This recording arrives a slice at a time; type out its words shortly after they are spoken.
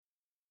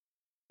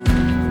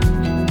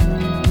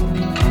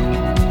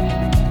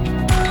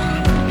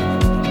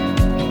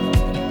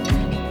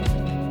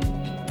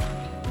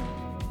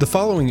The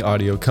following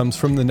audio comes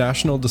from the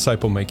National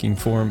Disciple Making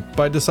Forum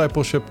by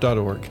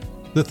discipleship.org.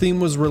 The theme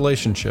was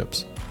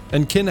relationships,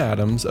 and Ken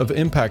Adams of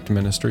Impact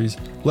Ministries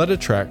led a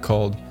track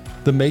called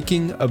The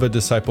Making of a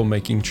Disciple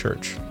Making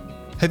Church.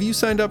 Have you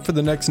signed up for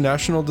the next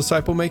National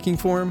Disciple Making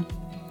Forum?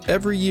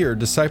 Every year,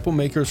 disciple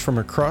makers from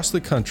across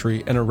the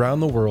country and around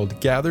the world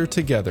gather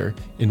together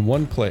in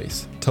one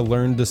place to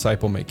learn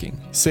disciple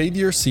making. Save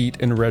your seat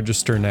and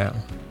register now.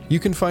 You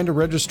can find a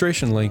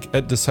registration link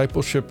at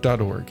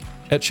discipleship.org.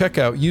 At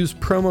checkout, use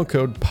promo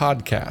code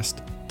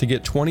PODCAST to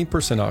get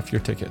 20% off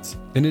your tickets.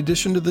 In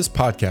addition to this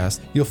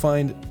podcast, you'll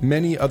find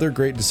many other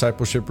great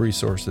discipleship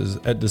resources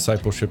at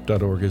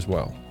discipleship.org as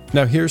well.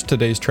 Now here's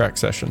today's track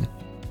session.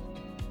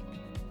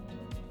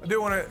 I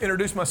do want to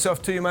introduce myself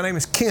to you. My name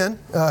is Ken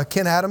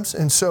Adams,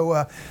 and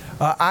so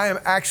I am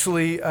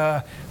actually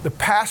the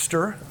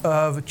pastor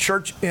of a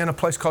church in a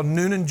place called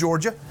Newnan,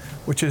 Georgia,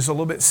 which is a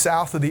little bit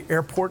south of the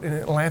airport in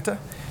Atlanta.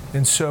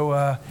 And so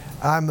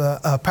I'm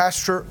a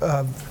pastor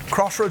of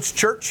Crossroads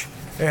Church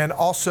and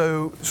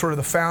also sort of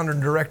the founder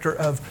and director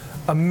of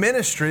a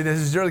ministry that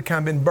has really kind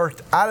of been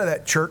birthed out of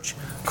that church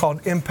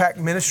called Impact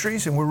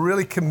Ministries. And we're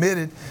really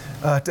committed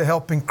to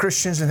helping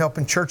Christians and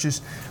helping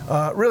churches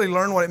really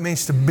learn what it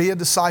means to be a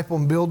disciple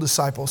and build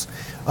disciples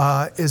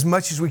as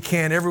much as we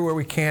can, everywhere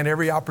we can,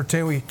 every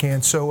opportunity we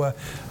can. So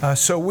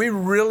we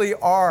really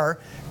are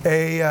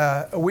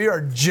we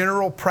are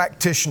general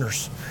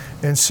practitioners.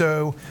 And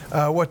so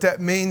what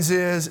that means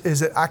is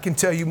that I can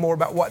tell you more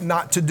about what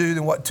not to do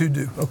than what to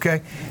do,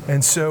 okay?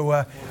 And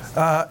so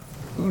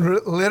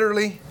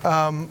literally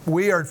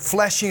we are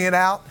fleshing it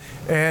out,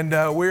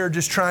 and we are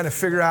just trying to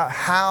figure out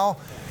how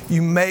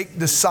you make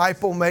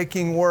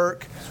disciple-making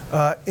work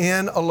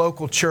in a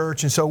local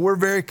church. And so we're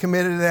very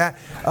committed to that.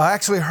 I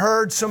actually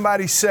heard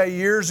somebody say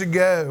years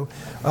ago,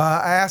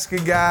 I asked a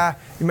guy,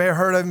 you may have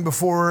heard of him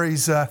before,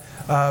 he's a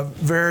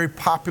very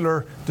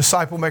popular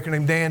disciple maker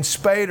named Dan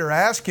Spader. I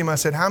asked him, I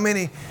said, how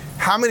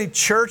many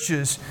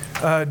churches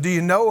do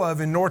you know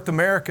of in North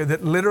America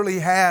that literally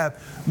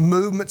have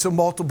movements of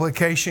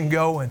multiplication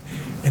going?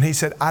 And he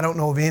said, I don't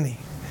know of any.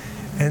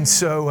 And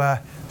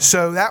so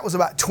that was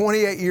about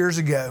 28 years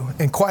ago.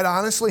 And quite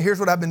honestly, here's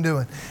what I've been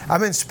doing.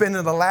 I've been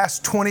spending the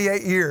last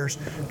 28 years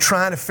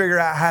trying to figure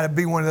out how to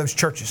be one of those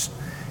churches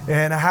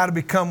and how to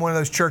become one of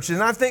those churches.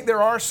 And I think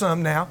there are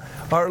some now,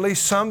 or at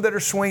least some that are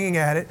swinging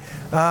at it.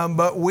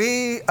 But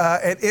we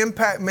at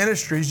Impact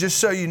Ministries, just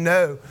so you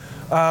know,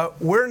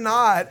 we're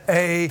not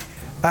a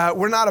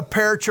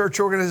parachurch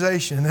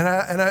organization.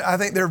 And I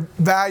think they're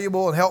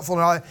valuable and helpful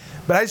and all that.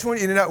 But I just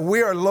want you to know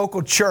we are a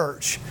local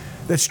church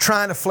that's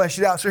trying to flesh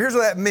it out. So here's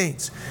what that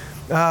means.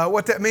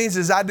 What that means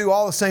is I do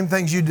all the same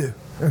things you do,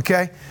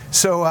 okay?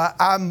 So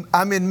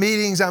I'm in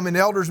meetings, I'm in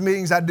elders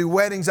meetings, I do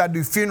weddings, I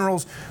do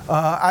funerals,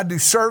 I do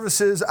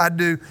services, I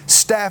do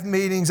staff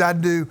meetings, I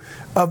do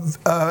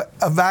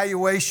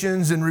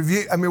evaluations and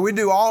review. I mean, we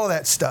do all of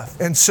that stuff.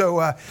 And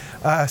so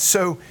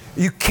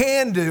you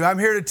can do, I'm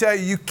here to tell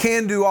you, you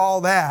can do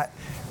all that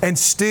and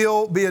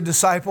still be a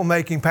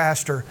disciple-making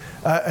pastor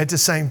at the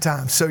same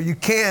time. So you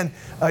can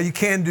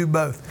do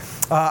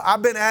both.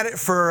 I've been at it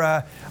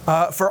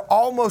for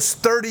almost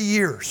 30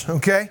 years,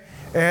 okay?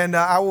 And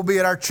I will be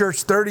at our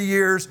church 30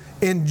 years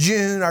in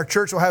June. Our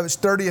church will have its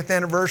 30th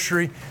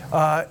anniversary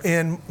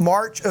in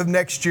March of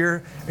next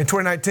year, in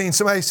 2019.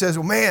 Somebody says,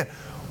 well, man,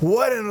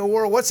 what in the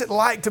world, what's it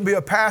like to be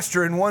a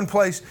pastor in one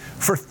place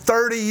for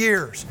 30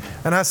 years?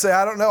 And I say,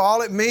 I don't know.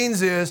 All it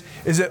means is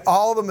that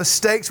all the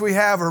mistakes we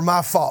have are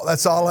my fault.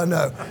 That's all I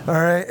know. All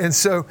right. And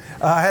so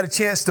I had a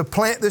chance to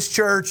plant this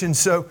church. And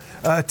so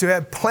to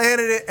have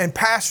planted it and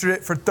pastored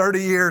it for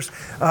 30 years,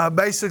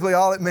 basically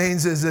all it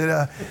means is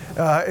that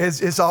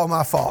it's all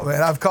my fault,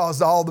 man. I've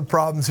caused all the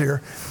problems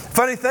here.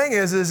 Funny thing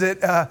is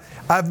that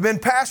I've been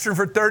pastoring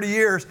for 30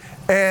 years,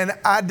 and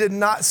I did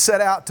not set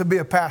out to be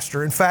a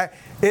pastor. In fact,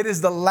 it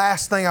is the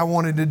last thing I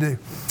wanted to do.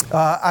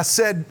 I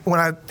said when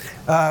I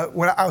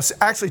was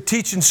actually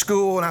teaching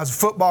school and I was a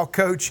football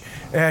coach,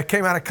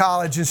 came out of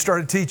college and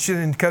started teaching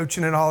and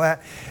coaching and all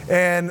that,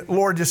 and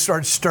Lord just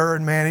started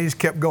stirring, man. He just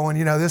kept going,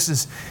 you know, this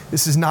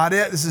is not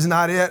it. This is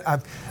not it.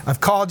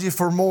 I've called you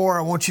for more.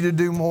 I want you to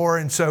do more.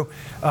 And so,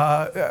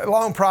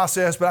 long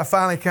process, but I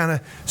finally kind of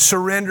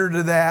surrendered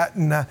to that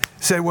and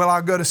said, well,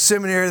 I'll go to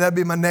seminary. That'd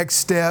be my next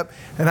step.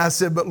 And I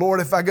said, but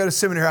Lord, if I go to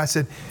seminary, I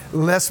said,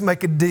 let's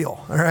make a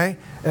deal, all right?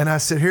 And I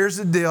said, here's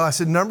the deal. I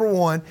said, number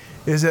one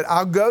is that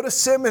I'll go to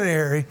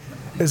seminary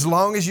as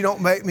long as you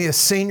don't make me a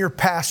senior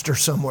pastor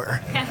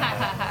somewhere.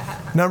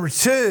 Number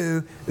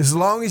two, as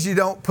long as you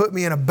don't put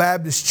me in a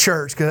Baptist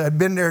church, because I'd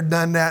been there,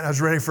 done that, and I was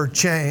ready for a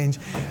change.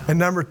 And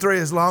number three,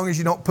 as long as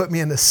you don't put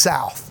me in the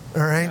South,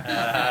 all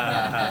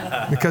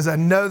right? Because I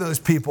know those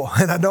people,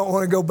 and I don't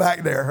want to go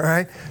back there, all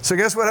right? So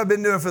guess what I've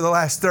been doing for the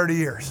last 30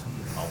 years?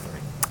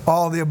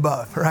 All of the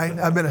above, right?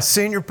 I've been a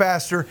senior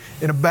pastor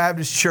in a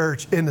Baptist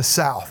church in the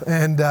South.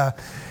 And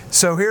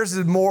so here's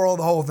the moral of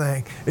the whole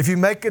thing. If you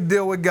make a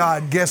deal with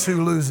God, guess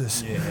who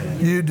loses? Yeah.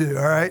 You do,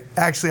 all right?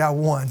 Actually, I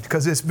won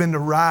because it's been the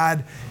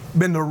ride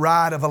been the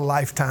ride of a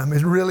lifetime.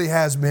 It really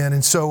has been.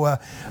 And so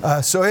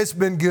it's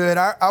been good.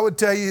 I would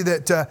tell you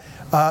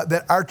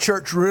that our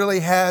church really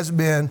has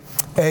been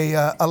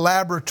a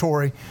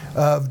laboratory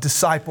of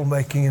disciple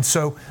making. And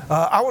so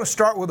I want to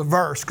start with a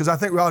verse, because I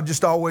think we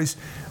always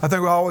ought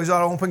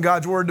to open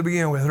God's Word to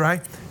begin with,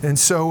 right? And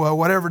so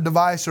whatever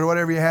device or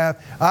whatever you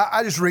have,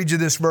 I just read you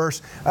this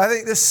verse. I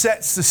think this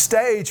sets the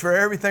stage for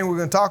everything we're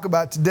going to talk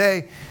about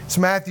today. It's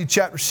Matthew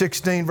chapter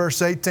 16,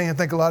 verse 18. I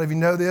think a lot of you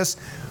know this.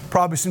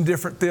 Probably some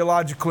different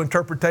theological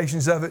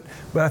interpretations of it,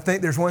 but I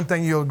think there's one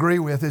thing you'll agree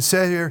with. It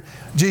says here,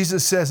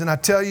 Jesus says, "And I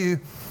tell you,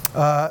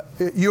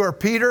 you are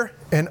Peter,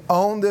 and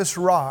on this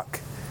rock,"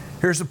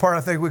 here's the part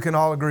I think we can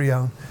all agree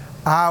on,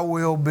 "I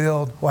will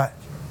build" what?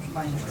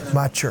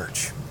 My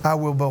church. I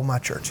will build my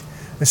church.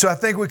 And so I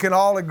think we can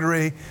all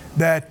agree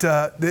that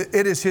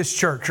it is His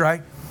church,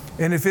 right?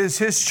 And if it's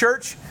His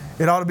church,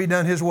 it ought to be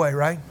done His way,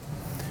 right?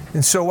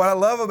 And so what I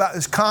love about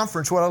this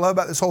conference, what I love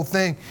about this whole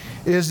thing,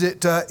 is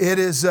that it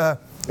is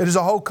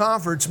a whole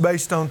conference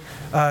based on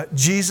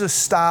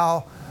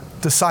Jesus-style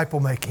disciple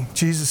making,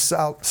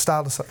 Jesus-style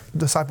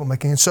disciple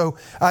making. And so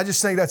I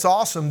just think that's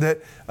awesome, that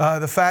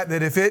the fact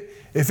that if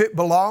it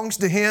belongs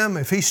to Him,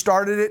 if He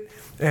started it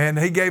and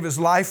He gave His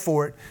life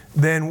for it,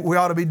 then we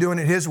ought to be doing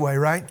it His way,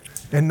 right?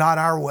 And not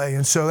our way.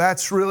 And so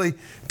that's really,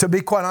 to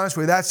be quite honest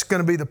with you, that's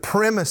going to be the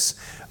premise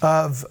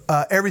of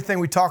everything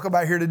we talk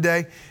about here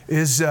today.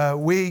 Is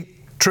we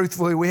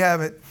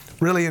haven't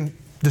really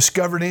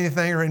discovered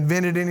anything or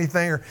invented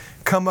anything or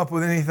come up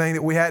with anything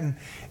that we hadn't.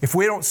 If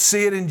we don't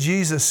see it in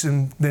Jesus,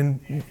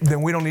 then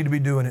we don't need to be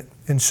doing it.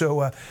 And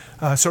so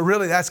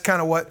really that's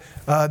kind of what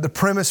the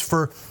premise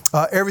for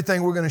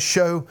everything we're going to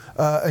show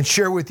and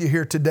share with you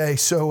here today.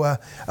 So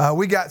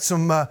we got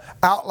some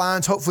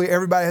outlines. Hopefully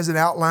everybody has an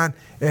outline,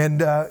 and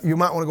you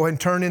might want to go ahead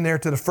and turn in there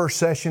to the first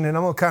session, and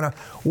I'm going to kind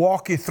of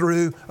walk you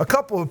through a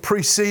couple of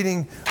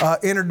preceding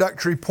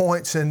introductory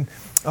points, and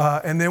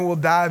then we'll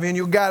dive in.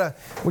 We got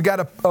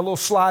a little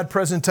slide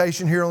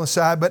presentation here on the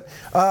side, but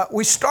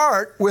we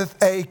start with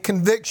a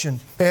conviction,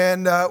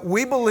 and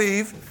we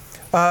believe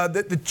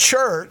that the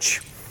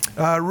church,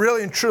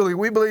 really and truly,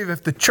 we believe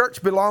if the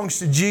church belongs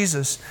to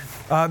Jesus,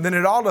 then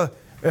it ought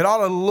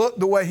to look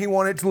the way He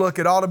wanted it to look.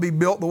 It ought to be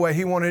built the way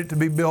He wanted it to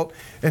be built.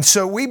 And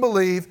so we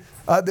believe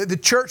that the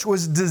church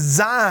was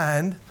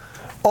designed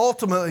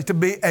ultimately to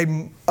be a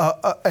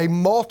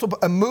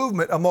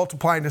movement of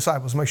multiplying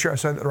disciples. Make sure I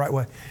said that the right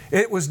way.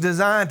 It was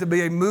designed to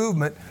be a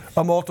movement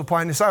of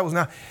multiplying disciples.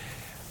 Now,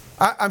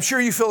 I'm sure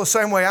you feel the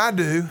same way I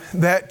do,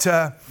 that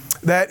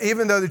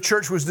even though the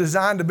church was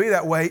designed to be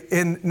that way,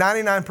 in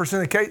 99% of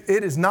the case,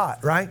 it is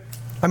not, right?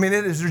 I mean,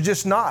 it is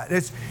just not.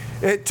 In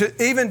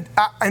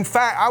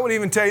fact, I would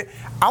even tell you,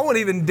 I wouldn't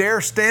even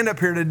dare stand up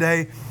here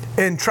today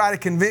and try to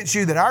convince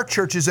you that our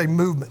church is a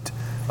movement.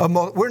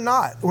 We're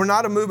not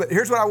a movement.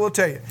 Here's what I will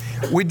tell you.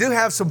 We do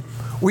have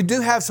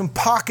some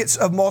pockets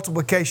of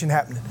multiplication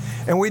happening,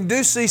 and we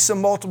do see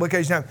some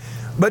multiplication happening.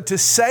 But to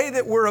say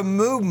that we're a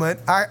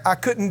movement, I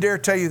couldn't dare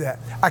tell you that.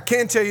 I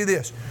can tell you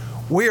this.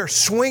 We are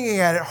swinging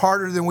at it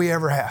harder than we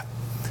ever have.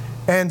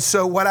 And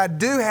so what I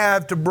do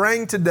have to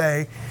bring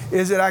today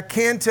is that I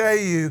can tell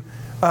you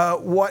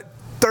what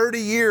 30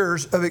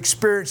 years of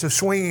experience of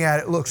swinging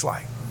at it looks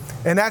like.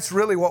 And that's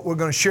really what we're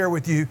going to share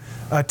with you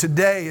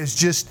today, is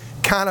just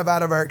kind of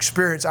out of our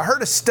experience. I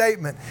heard a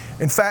statement.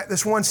 In fact,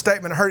 this one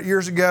statement I heard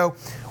years ago.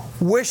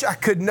 Wish I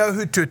could know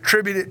who to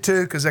attribute it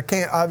to, because I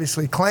can't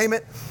obviously claim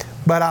it,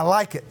 but I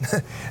like it.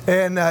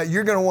 And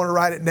you're going to want to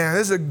write it down.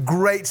 This is a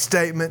great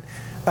statement.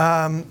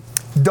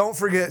 Don't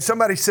forget,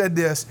 somebody said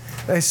this.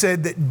 They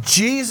said that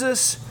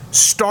Jesus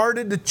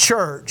started the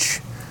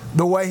church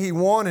the way He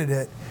wanted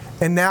it,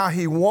 and now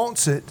He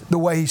wants it the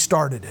way He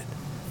started it.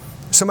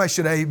 Somebody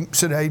should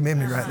amen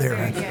me right there.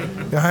 Right?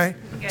 All right?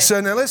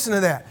 So now listen to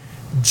that.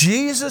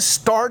 Jesus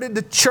started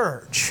the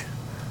church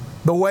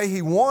the way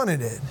He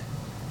wanted it,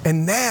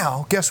 and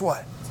now, guess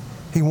what?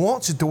 He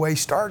wants it the way He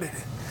started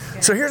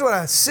it. So here's what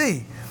I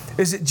see,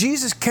 is that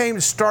Jesus came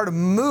to start a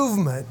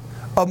movement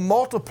of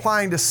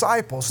multiplying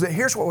disciples, that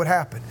here's what would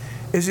happen,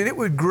 is that it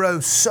would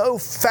grow so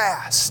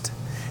fast,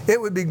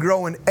 it would be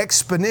growing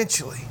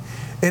exponentially.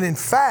 And in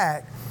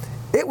fact,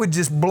 it would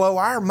just blow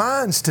our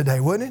minds today,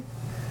 wouldn't it?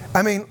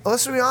 I mean,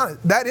 let's be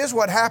honest, that is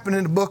what happened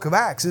in the book of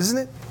Acts, isn't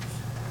it?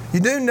 You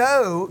do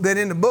know that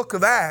in the book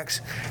of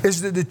Acts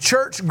is that the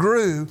church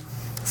grew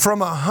from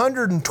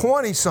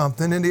 120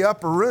 something in the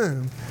upper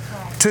room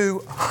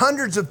to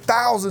hundreds of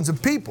thousands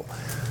of people.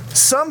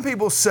 Some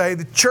people say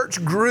the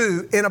church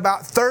grew in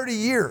about 30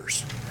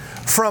 years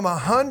from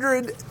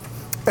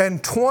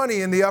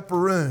 120 in the upper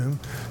room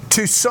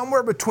to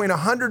somewhere between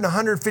 100 and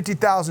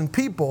 150,000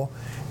 people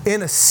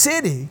in a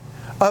city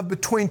of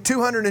between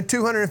 200 and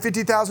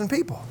 250,000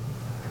 people.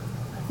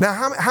 Now,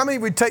 how many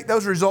would take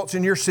those results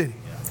in your city?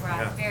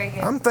 Right, very good.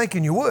 I'm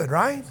thinking you would,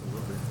 right?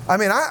 I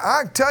mean,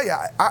 I tell you,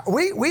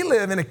 we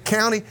live in a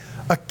county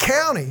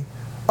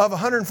of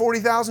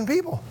 140,000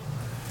 people.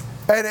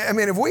 And I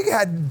mean, if we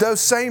had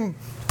those same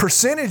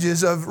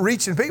percentages of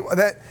reaching people,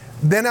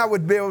 then I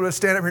would be able to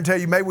stand up here and tell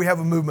you, maybe we have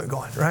a movement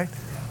going, right?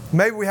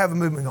 Maybe we have a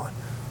movement going.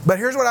 But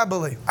here's what I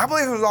believe. I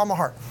believe it with all my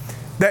heart.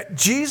 That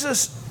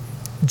Jesus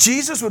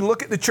would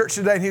look at the church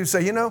today and he would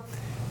say, you know,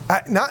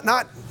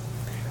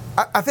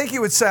 I think he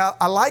would say,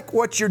 I like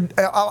what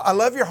I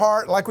love your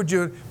heart, I like what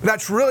you're, but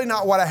that's really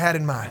not what I had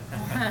in mind.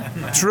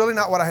 It's really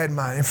not what I had in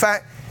mind. In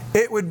fact,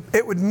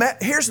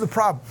 here's the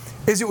problem,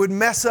 is it would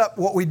mess up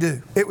what we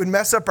do. It would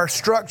mess up our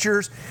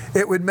structures.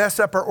 It would mess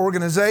up our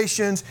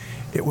organizations.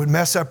 It would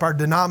mess up our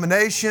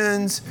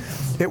denominations.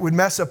 It would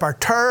mess up our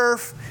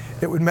turf.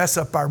 It would mess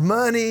up our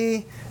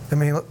money. I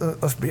mean,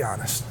 let's be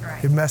honest.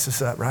 Right. It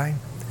messes us up, right?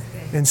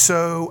 And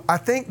so I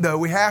think, though,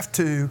 we have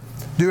to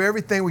do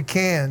everything we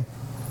can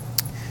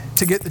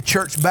to get the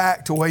church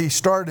back to where he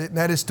started, and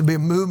that is to be a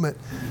movement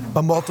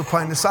of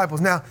multiplying disciples.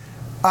 Now,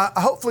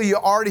 hopefully you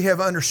already have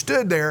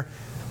understood there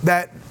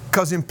that,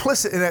 because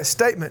implicit in that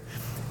statement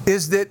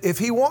is that if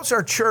he wants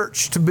our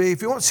church to be,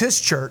 if he wants his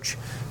church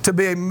to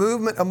be a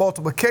movement of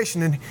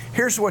multiplication, and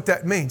here's what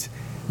that means,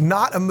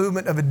 not a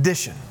movement of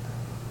addition.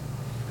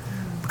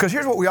 Because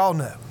here's what we all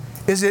know,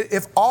 is that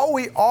if all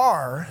we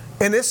are,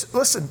 and this,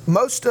 listen,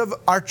 most of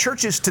our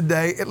churches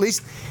today, at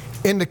least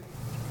in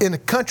the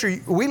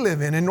country we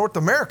live in North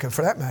America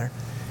for that matter,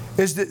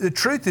 is that the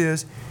truth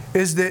is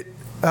that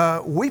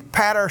we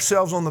pat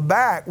ourselves on the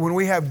back when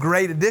we have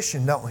great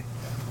addition, don't we?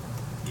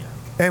 Yeah.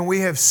 And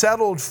we have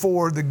settled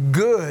for the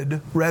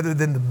good rather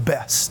than the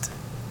best.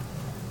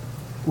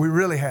 We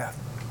really have.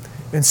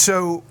 And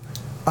so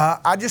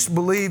I just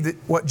believe that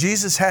what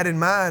Jesus had in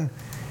mind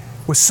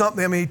was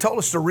something, I mean, he told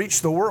us to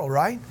reach the world,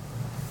 right?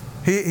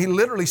 He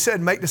literally said,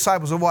 make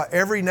disciples of what?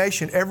 Every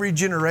nation, every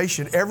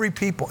generation, every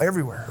people,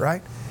 everywhere,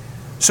 right?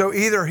 So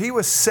either he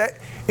was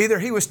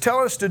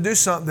telling us to do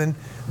something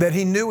that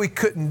he knew we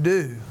couldn't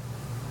do,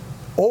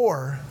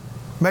 or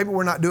maybe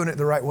we're not doing it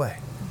the right way.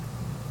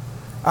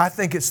 I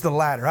think it's the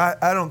latter.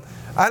 I don't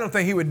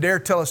think he would dare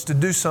tell us to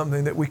do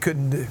something that we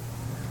couldn't do.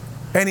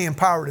 And he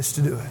empowered us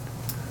to do it.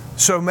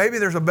 So maybe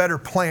there's a better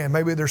plan.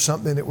 Maybe there's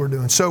something that we're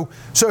doing. So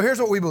here's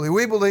what we believe.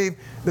 We believe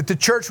that the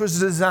church was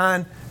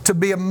designed to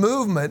be a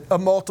movement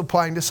of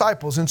multiplying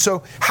disciples. And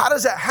so how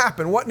does that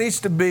happen? What needs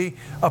to be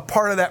a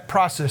part of that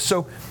process?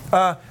 So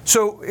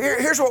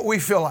here's what we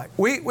feel like.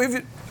 We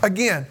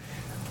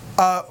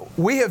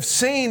have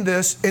seen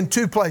this in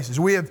two places.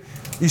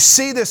 You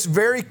see this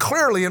very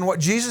clearly in what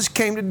Jesus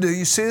came to do.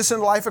 You see this in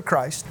the life of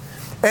Christ.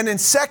 And then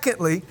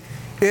secondly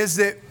is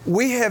that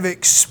we have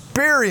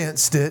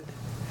experienced it.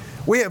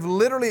 We have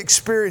literally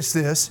experienced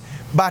this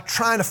by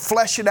trying to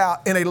flesh it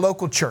out in a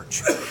local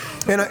church,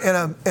 in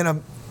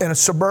a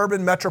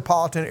suburban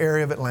metropolitan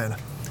area of Atlanta.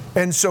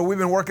 And so we've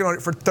been working on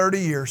it for 30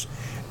 years.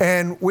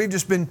 And we've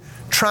just been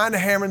trying to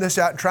hammer this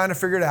out and trying to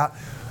figure it out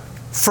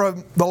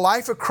from the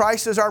life of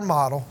Christ as our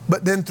model,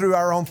 but then through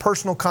our own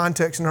personal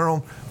context and our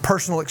own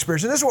personal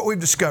experience. And this is what we've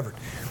discovered,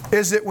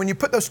 is that when you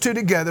put those two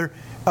together,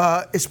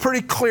 it's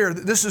pretty clear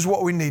that this is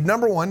what we need.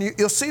 Number one,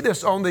 you'll see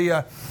this on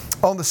the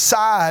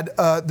side,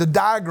 the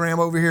diagram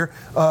over here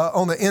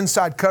on the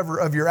inside cover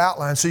of your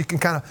outline, so you can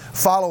kind of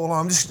follow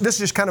along. This is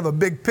just kind of a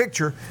big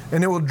picture,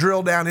 and then we'll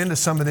drill down into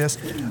some of this.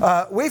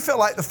 We feel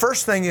like the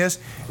first thing is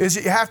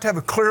that you have to have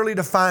a clearly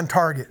defined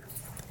target.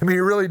 I mean,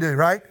 you really do,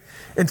 right?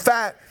 In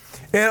fact,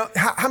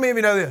 how many of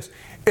you know this?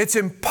 It's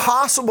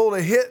impossible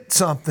to hit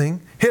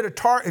a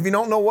target, if you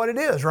don't know what it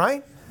is,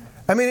 right?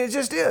 I mean, it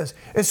just is.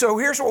 And so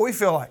here's what we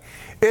feel like,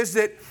 is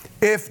that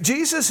if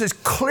Jesus has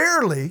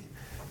clearly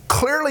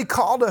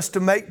called us to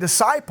make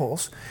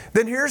disciples,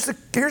 then here's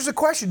the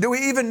question. Do we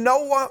even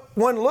know what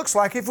one looks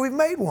like if we've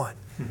made one?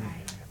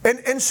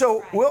 And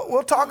so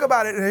we'll talk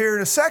about it here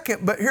in a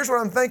second, but here's what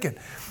I'm thinking,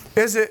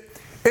 is that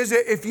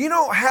if you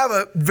don't have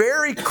a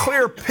very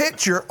clear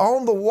picture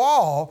on the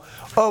wall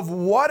of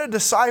what a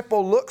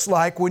disciple looks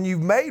like when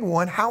you've made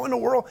one, how in the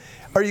world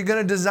are you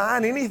going to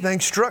design anything,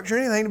 structure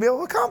anything to be able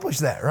to accomplish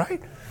that, right?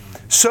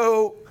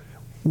 So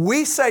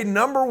we say,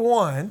 number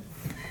one,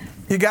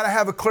 you got to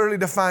have a clearly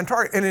defined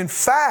target. And in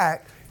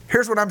fact,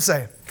 here's what I'm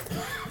saying,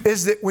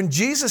 is that when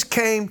Jesus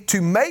came to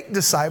make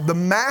disciples, the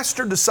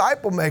master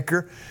disciple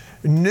maker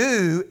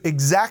knew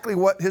exactly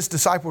what his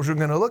disciples were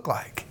going to look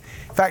like.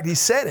 In fact, he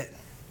said it.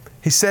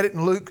 He said it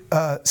in Luke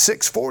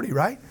 6:40,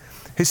 right?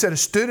 He said, a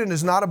student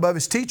is not above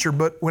his teacher,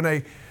 but when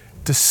a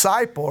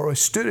disciple or a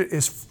student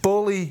is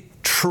fully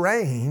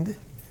trained,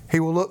 he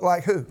will look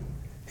like who?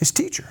 His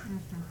teacher.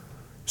 Mm-hmm.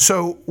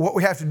 So what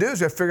we have to do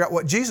is we have to figure out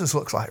what Jesus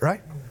looks like,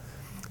 right?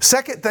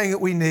 Second thing that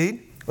we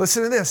need,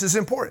 listen to this is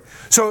important.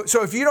 So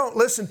if you don't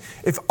listen,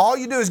 if all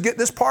you do is get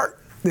this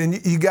part, then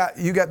you got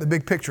the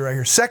big picture right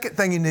here. Second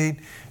thing you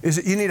need is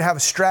that you need to have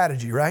a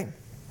strategy, right?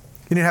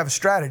 You need to have a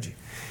strategy.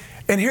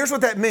 And here's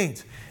what that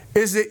means,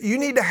 is that you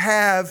need to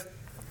have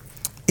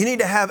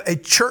a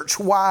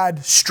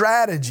church-wide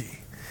strategy.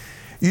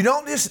 You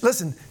don't just,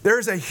 listen,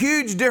 there's a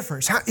huge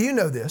difference. You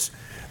know this.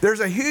 There's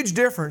a huge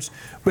difference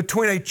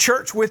between a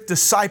church with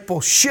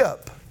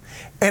discipleship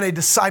and a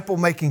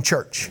disciple-making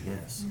church.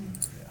 Yes.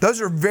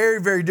 Those are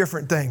very, very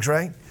different things,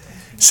 right?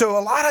 So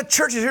a lot of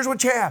churches, here's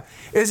what you have,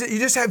 is that you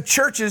just have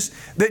churches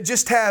that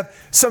just have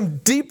some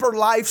deeper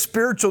life,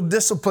 spiritual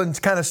disciplines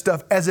kind of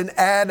stuff as an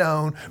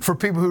add-on for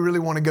people who really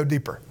want to go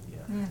deeper.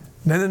 Yeah.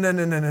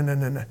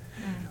 No.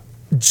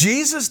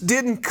 Jesus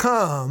didn't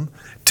come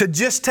to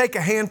just take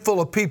a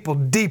handful of people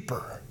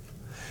deeper.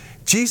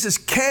 Jesus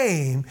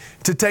came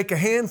to take a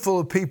handful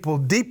of people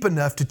deep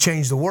enough to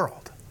change the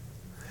world.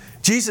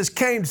 Jesus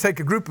came to take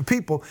a group of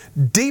people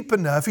deep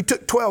enough. He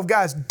took 12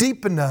 guys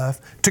deep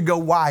enough to go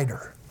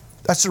wider.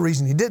 That's the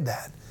reason He did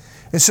that.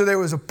 And so there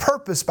was a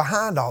purpose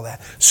behind all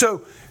that.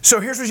 So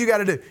here's what you got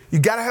to do. You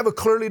got to have a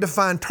clearly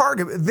defined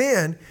target, but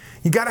then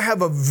you got to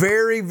have a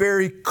very,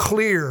 very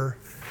clear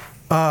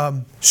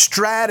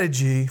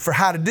strategy for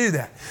how to do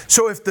that.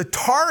 So if the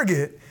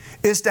target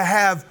is to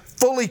have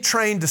fully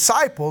trained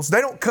disciples,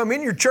 they don't come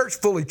in your church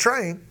fully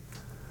trained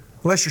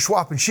unless you're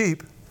swapping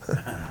sheep.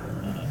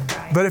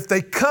 But if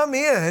they come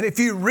in, if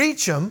you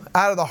reach them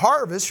out of the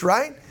harvest,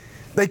 right?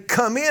 They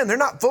come in, they're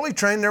not fully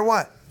trained, they're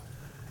what?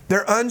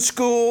 They're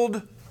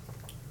unschooled,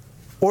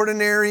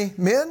 ordinary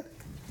men.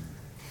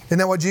 Isn't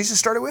that what Jesus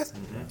started with?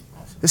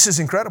 This is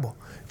incredible.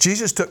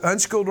 Jesus took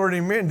unschooled,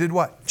 ordinary men and did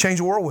what? Change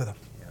the world with them.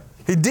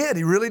 He did.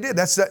 He really did.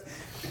 That's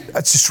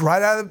just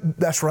right out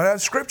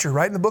of Scripture,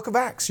 right in the book of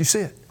Acts. You see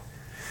it.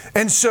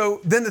 And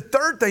so then the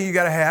third thing you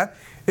got to have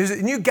is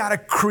that you got to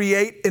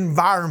create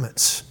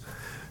environments.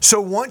 So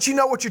once you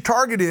know what your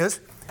target is,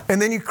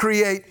 and then you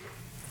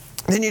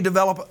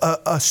develop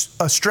a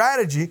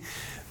strategy,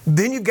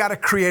 then you've got to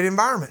create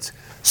environments.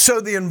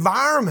 So the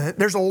environment,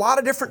 there's a lot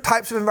of different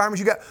types of environments.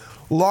 You got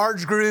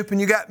large group and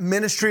you got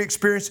ministry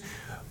experience.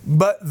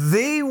 But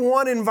the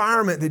one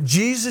environment that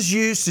Jesus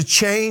used to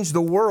change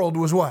the world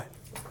was what?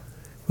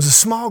 It was a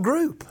small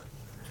group.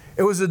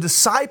 It was a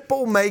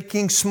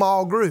disciple-making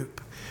small group.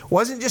 It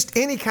wasn't just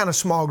any kind of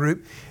small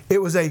group. It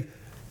was a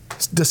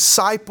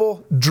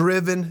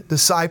disciple-driven,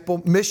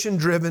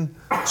 mission-driven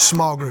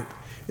small group.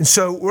 And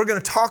so we're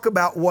going to talk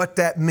about what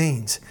that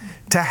means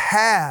to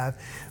have,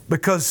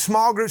 because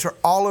small groups are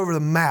all over the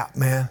map,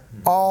 man.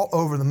 All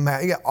over the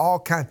map. You got all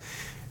kinds.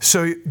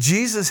 So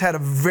Jesus had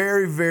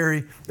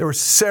there were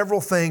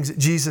several things that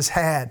Jesus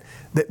had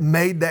that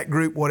made that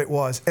group what it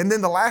was. And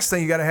then the last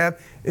thing you got to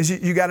have is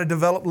you got to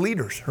develop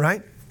leaders,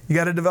 right? You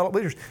got to develop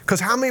leaders. Because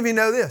how many of you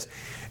know this?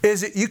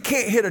 Is that you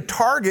can't hit a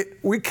target,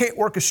 we can't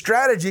work a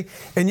strategy,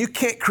 and you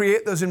can't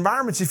create those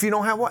environments if you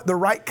don't have what? The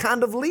right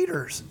kind of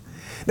leaders.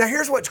 Now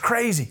here's what's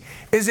crazy,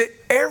 is that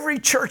every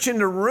church in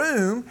the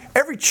room,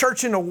 every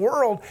church in the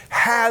world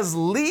has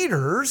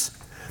leaders.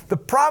 The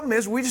problem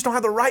is we just don't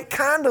have the right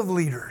kind of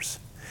leaders.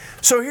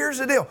 So here's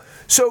the deal.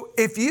 So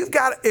if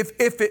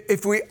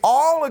we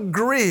all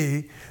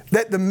agree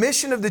that the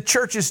mission of the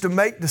church is to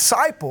make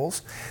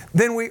disciples,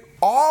 then we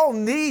all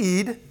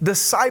need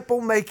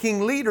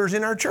disciple-making leaders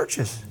in our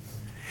churches.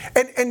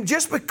 And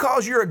just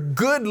because you're a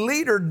good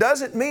leader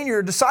doesn't mean you're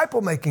a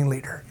disciple-making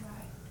leader.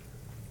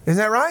 Isn't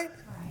that right?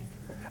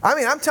 I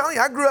mean, I'm telling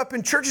you, I grew up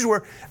in churches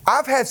where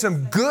I've had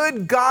some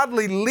good,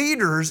 godly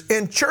leaders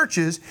in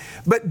churches,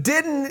 but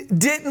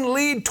didn't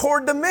lead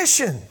toward the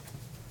mission.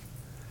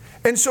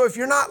 And so if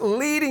you're not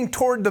leading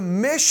toward the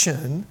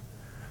mission,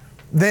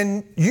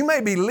 then you may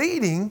be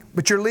leading,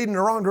 but you're leading the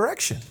wrong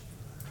direction.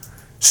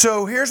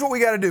 So here's what we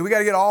got to do. We got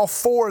to get all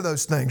four of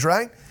those things,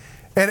 right?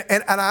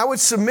 And I would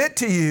submit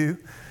to you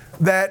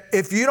that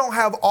if you don't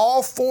have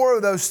all four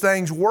of those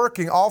things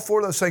working, all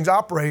four of those things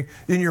operating,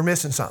 then you're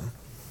missing something.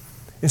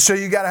 And so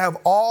you got to have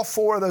all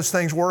four of those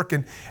things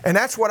working. And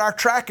that's what our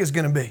track is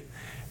going to be.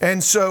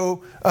 And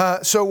so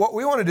what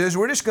we want to do is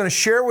we're just going to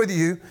share with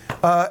you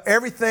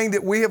everything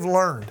that we have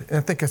learned. And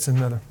I think that's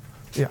another.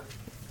 Yeah.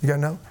 You got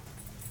no?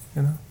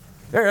 You know?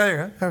 There you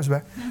go. That was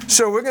back.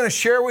 So we're going to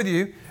share with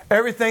you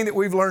everything that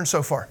we've learned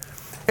so far.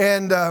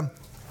 And, I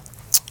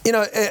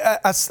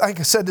think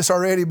I said this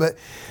already, but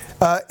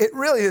it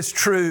really is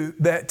true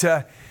that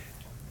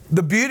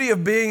the beauty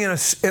of being in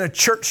a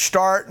church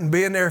start and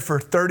being there for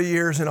 30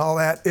 years and all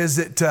that is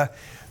that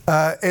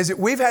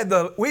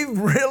we've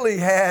really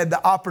had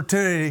the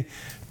opportunity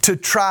to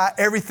try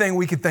everything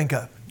we could think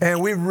of, and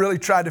we've really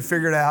tried to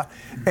figure it out.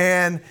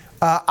 And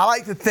I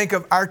like to think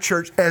of our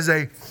church as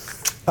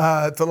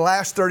for the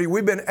last 30,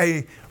 we've been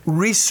a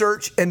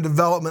research and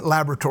development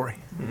laboratory.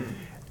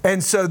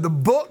 And so the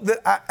book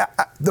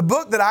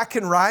that I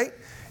can write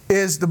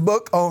is the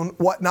book on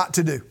what not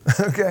to do.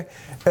 Okay,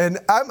 and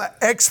I'm an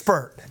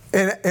expert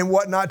in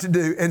what not to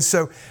do. And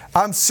so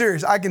I'm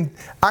serious. I can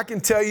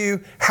tell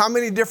you how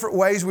many different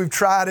ways we've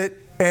tried it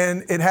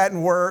and it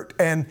hadn't worked.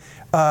 And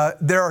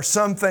there are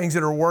some things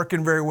that are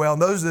working very well.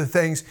 And those are the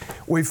things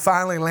we've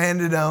finally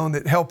landed on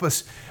that help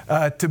us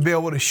to be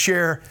able to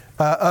share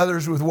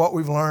others with what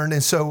we've learned.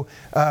 And so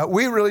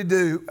we really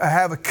do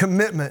have a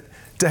commitment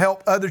to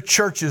help other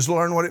churches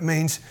learn what it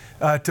means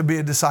to be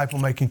a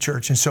disciple-making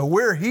church. And so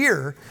we're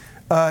here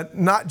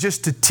not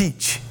just to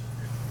teach.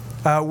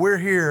 We're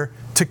here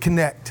to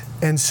connect.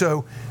 And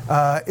so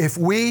if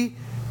we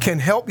can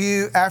help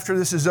you after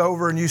this is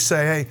over and you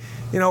say, hey,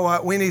 you know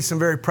what, we need some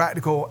very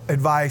practical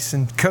advice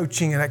and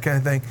coaching and that kind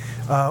of thing,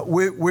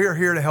 we're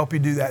here to help you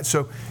do that.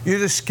 So you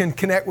just can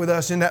connect with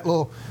us in that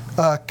little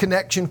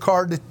connection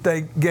card that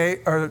they gave,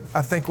 or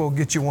I think we'll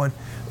get you one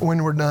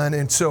when we're done.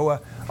 And so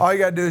all you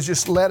got to do is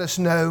just let us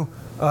know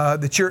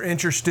that you're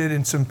interested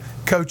in some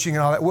coaching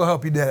and all that. We'll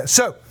help you do that.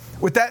 So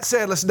with that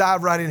said, let's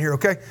dive right in here,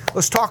 okay?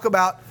 Let's talk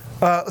about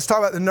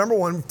the number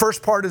one.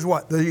 First part is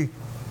what? The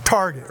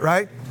target,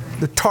 right?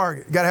 The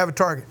target. You got to have a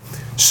target.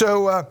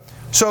 So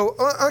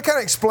I'll kind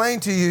of explain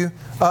to you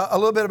a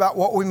little bit about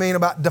what we mean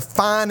about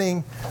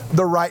defining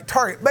the right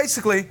target.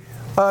 Basically,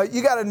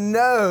 you got to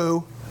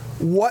know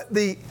what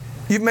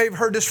you may have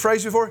heard this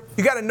phrase before.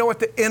 You got to know what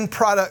the end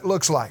product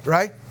looks like,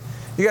 right?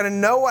 You got to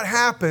know what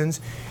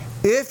happens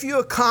if you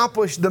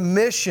accomplish the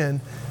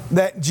mission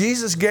that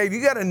Jesus gave.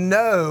 You got to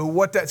know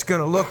what that's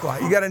going to look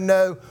like. You got to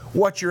know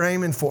what you're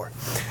aiming for.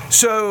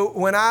 So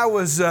when I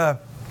was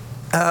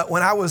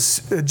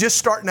just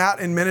starting out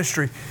in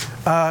ministry,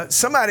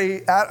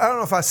 somebody, I don't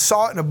know if I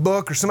saw it in a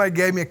book or somebody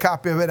gave me a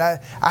copy of it. I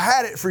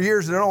had it for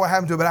years. I don't know what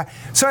happened to it, but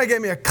somebody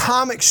gave me a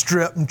comic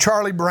strip from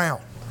Charlie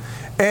Brown.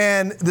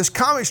 And this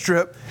comic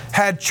strip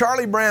had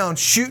Charlie Brown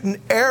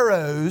shooting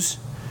arrows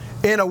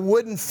in a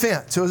wooden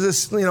fence. It was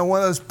this, one of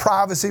those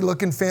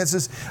privacy-looking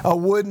fences, a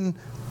wooden,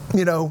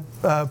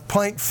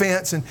 plank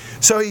fence. And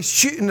so he's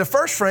shooting the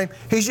first frame,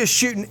 he's just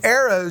shooting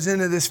arrows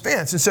into this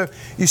fence. And so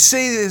you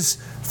see this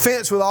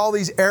fence with all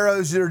these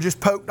arrows that are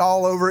just poked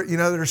all over it, that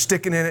are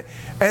sticking in it.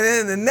 And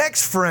then in the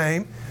next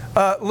frame,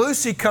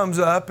 Lucy comes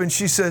up and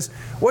she says,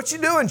 "What you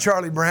doing,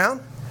 Charlie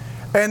Brown?"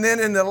 And then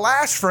in the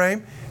last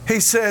frame, he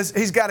says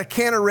he's got a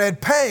can of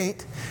red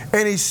paint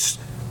and he's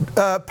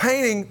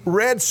painting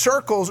red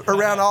circles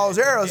around all his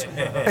arrows.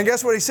 And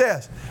guess what he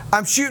says?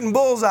 "I'm shooting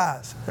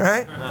bullseyes,"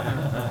 right?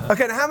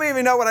 Okay, now how many of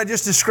you know what I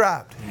just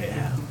described?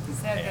 Yeah. So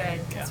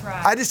good. That's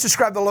right. I just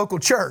described the local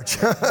church,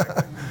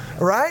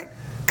 right?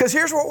 Because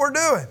here's what we're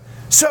doing.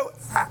 So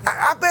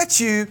I bet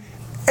you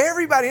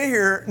everybody in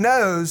here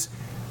knows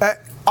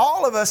that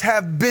all of us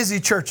have busy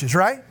churches,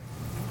 right?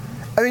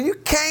 I mean, you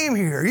came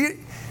here.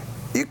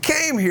 You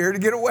came here to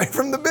get away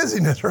from the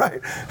busyness,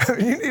 right? I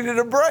mean, you needed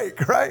a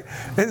break, right?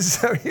 And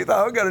so you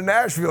thought, I'll go to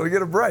Nashville to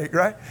get a break,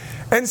 right?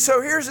 And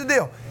so here's the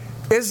deal.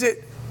 Is that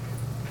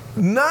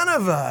none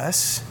of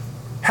us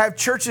have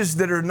churches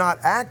that are not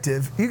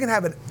active. You can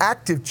have an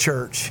active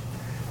church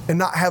and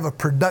not have a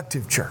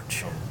productive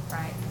church.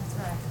 Right, that's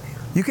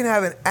right. You can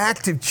have an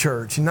active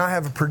church and not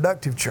have a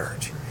productive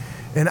church.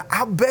 And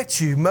I'll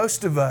bet you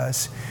most of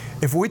us,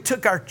 if we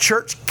took our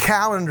church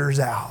calendars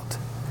out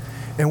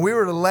and we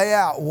were to lay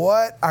out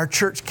what our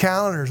church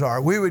calendars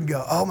are, we would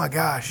go, oh my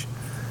gosh,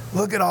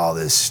 look at all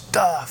this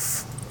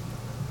stuff.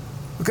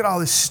 Look at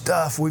all this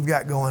stuff we've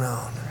got going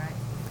on. Right.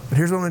 But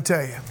here's what I'm going to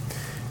tell you.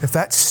 If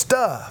that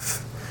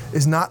stuff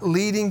is not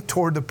leading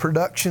toward the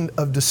production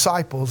of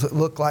disciples that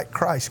look like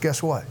Christ,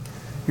 guess what?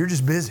 You're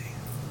just busy.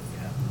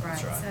 Yeah, right.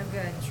 So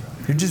good.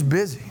 You're just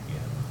busy.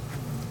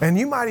 And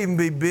you might even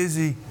be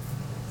busy.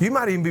 You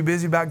might even be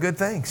busy about good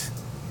things.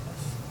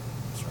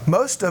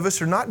 Most of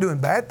us are not doing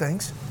bad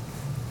things.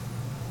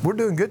 We're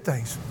doing good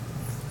things.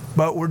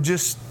 But we're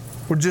just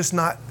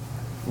not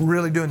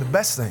really doing the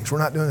best things. We're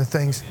not doing the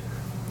things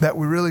that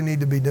we really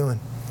need to be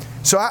doing.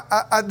 So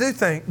I do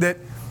think that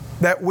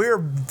we're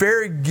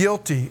very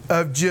guilty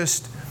of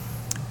just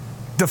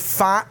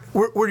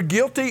we're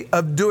guilty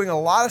of doing a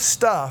lot of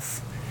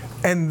stuff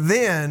and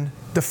then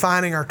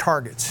defining our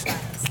targets.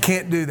 You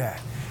can't do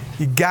that.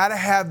 You got to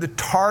have the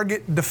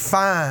target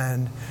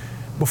defined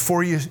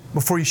before you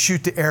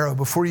shoot the arrow,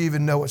 before you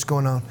even know what's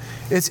going on.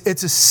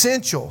 It's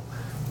essential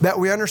that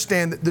we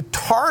understand that the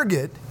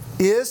target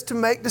is to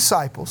make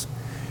disciples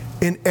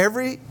in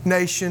every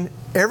nation,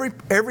 every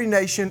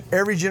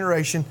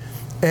generation,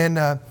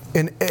 and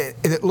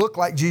it look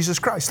like Jesus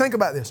Christ. Think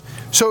about this.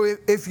 So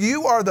if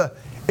you're the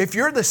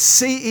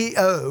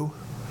CEO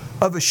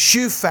of a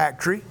shoe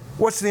factory,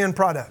 what's the end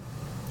product?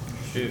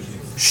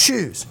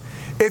 Shoes.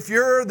 If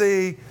you're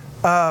the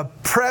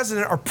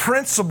president or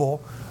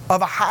principal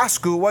of a high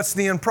school, what's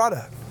the end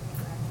product?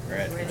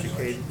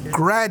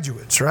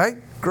 Graduates, right?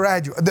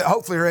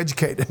 Hopefully are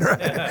educated,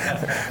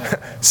 right?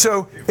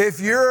 So if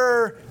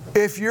you're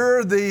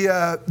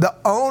the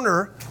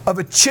owner of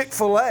a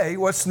Chick-fil-A,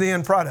 what's the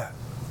end product?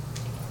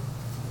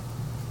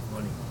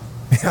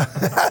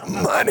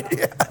 Money.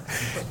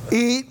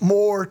 Eat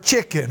more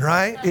chicken,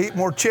 right? Eat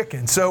more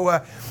chicken.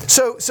 So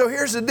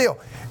here's the deal.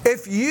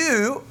 If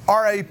you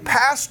are a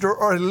pastor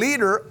or a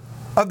leader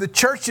of the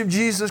Church of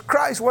Jesus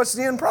Christ, what's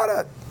the end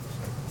product?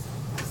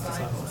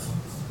 Disciples.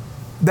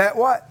 That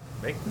what?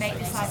 Make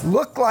disciples.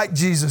 Look like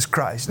Jesus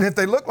Christ. And if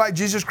they look like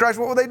Jesus Christ,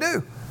 what will they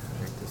do?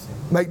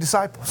 Make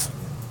disciples.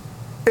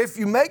 If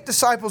you make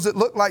disciples that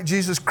look like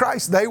Jesus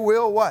Christ, they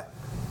will what?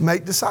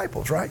 Make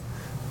disciples, right?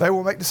 They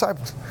will make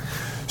disciples.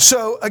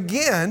 So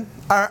again,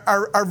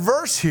 our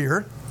verse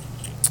here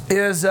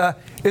is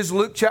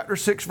Luke chapter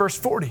 6, verse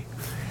 40.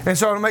 And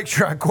so I want to make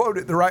sure I quote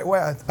it the right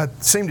way. I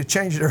seem to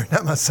change it every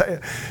time I say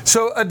it.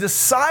 So a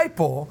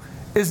disciple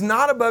is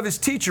not above his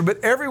teacher,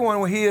 but everyone,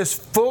 when he is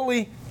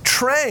fully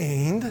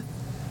trained,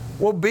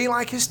 will be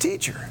like his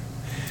teacher.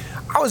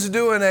 I was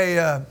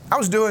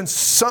doing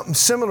something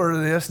similar to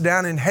this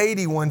down in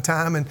Haiti one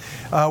time, and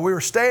we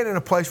were staying in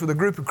a place with a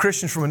group of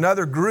Christians from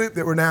another group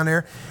that were down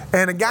there,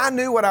 and a guy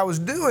knew what I was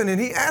doing,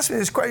 and he asked me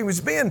this question. He was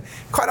being,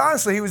 quite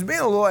honestly, he was being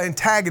a little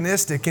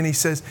antagonistic, and he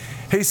says,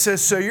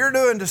 so you're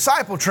doing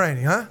disciple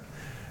training, huh?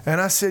 And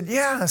I said,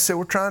 yeah. I said,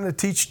 we're trying to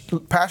teach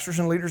pastors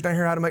and leaders down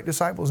here how to make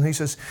disciples. And he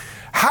says,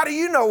 how do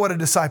you know what a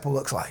disciple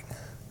looks like?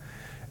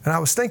 And I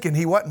was thinking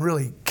he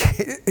really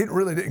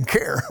didn't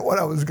care what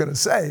I was going to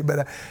say,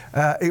 but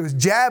he was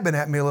jabbing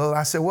at me a little.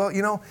 I said, well,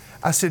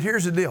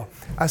 here's the deal.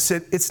 I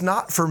said, it's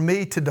not for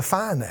me to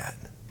define that.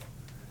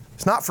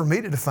 It's not for me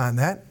to define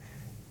that.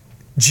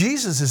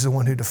 Jesus is the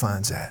one who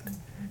defines that.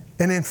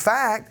 And in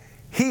fact,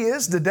 he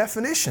is the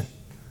definition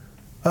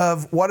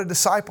of what a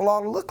disciple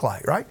ought to look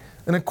like, right?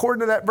 And according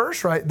to that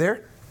verse right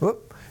there,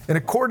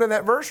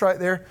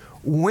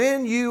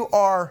 when you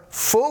are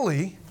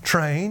fully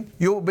trained,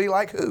 you'll be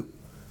like who?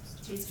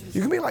 Jesus.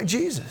 You can be like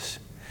Jesus.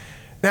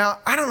 Now,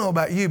 I don't know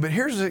about you, but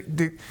here's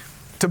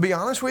to be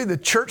honest with you,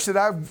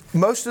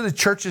 most of the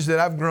churches that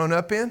I've grown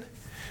up in,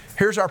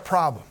 here's our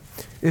problem,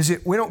 is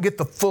that we don't get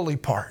the fully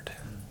part.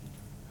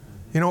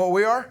 You know what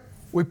we are?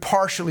 We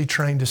partially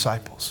trained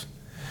disciples.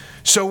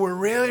 So we're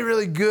really,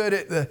 really good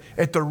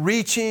at the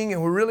reaching,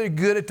 and we're really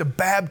good at the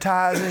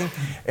baptizing,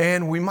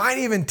 and we might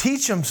even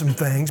teach them some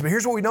things, but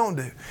here's what we don't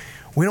do.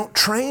 We don't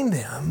train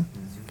them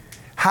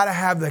how to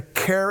have the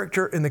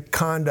character and the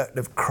conduct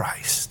of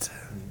Christ.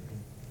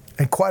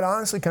 And quite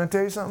honestly, can I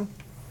tell you something?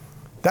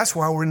 That's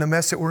why we're in the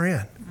mess that we're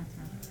in.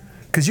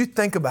 Because you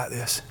think about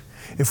this.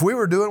 If we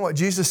were doing what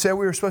Jesus said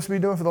we were supposed to be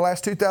doing for the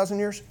last 2,000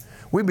 years,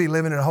 we'd be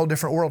living in a whole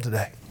different world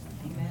today.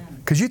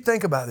 Because you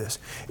think about this.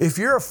 If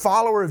you're a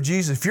follower of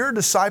Jesus, if you're a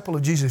disciple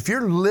of Jesus, if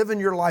you're living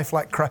your life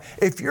like Christ,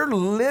 if you're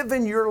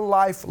living your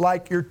life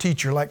like your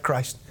teacher, like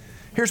Christ,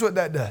 here's what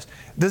that does.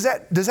 Does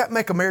that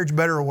make a marriage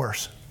better or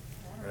worse?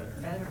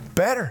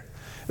 Better.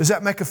 Does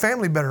that make a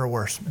family better or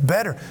worse?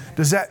 Better.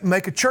 Does that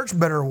make a church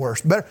better or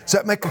worse? Better. Does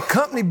that make a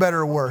company better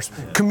or worse?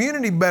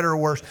 Community better or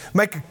worse?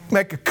 Make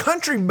a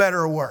country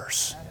better or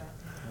worse?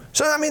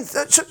 So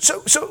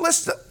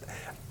let's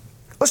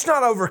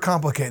not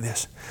overcomplicate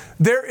this.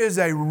 There is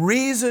a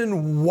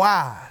reason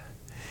why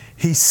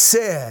he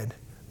said,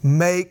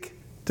 make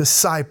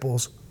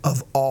disciples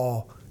of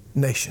all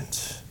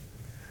nations.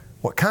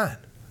 What kind?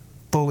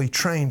 Fully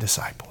trained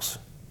disciples.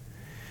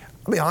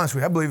 I'll be honest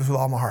with you, I believe this with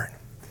all my heart.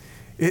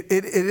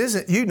 It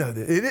isn't, you know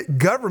that.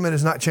 Government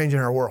is not changing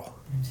our world.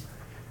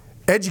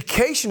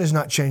 Education is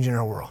not changing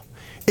our world.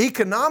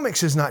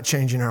 Economics is not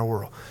changing our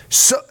world.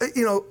 So,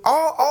 the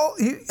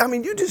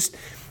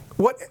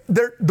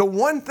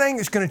one thing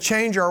that's going to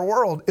change our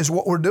world is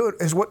what we're doing,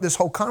 is what this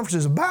whole conference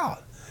is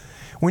about.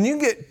 When you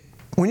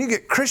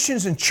get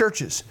Christians and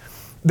churches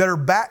that are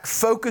back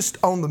focused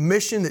on the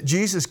mission that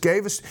Jesus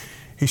gave us,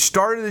 he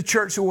started the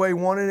church the way he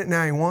wanted it,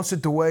 now he wants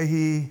it the way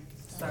he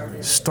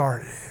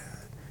started it.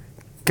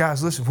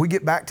 Guys, listen, if we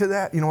get back to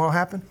that, you know what will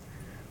happen?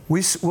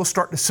 We'll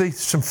start to see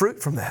some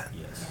fruit from that.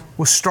 Yes.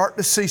 We'll start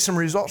to see some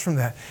results from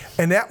that.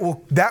 And that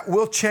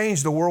will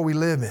change the world we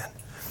live in.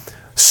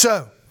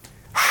 So,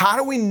 how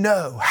do we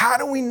know? How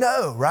do we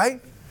know, right?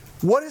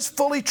 What is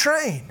fully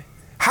trained?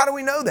 How do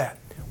we know that?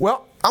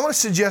 Well, I'm going to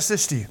suggest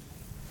this to you.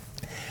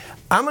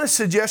 I'm going to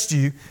suggest to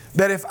you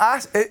that in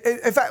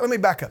fact, let me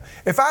back up.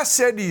 If I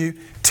said to you,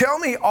 tell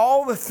me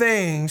all the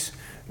things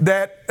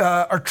that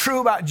are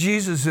true about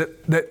Jesus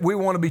that we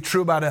want to be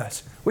true about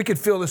us, we could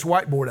fill this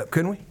whiteboard up,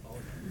 couldn't we?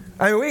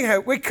 I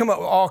mean, we come up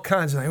with all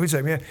kinds of things. We'd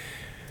say, man,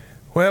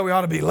 well, we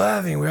ought to be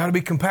loving, we ought to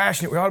be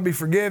compassionate, we ought to be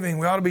forgiving,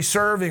 we ought to be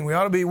serving, we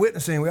ought to be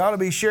witnessing, we ought to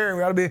be sharing,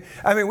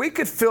 we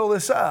could fill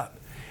this up.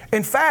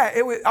 In fact,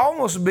 it would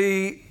almost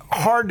be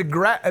hard to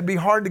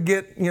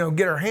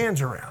get our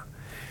hands around.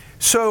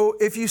 So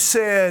if you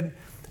said,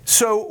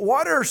 so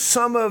what are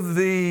some of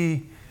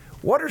the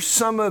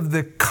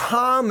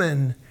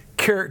common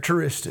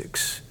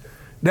characteristics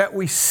that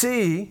we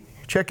see,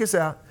 check this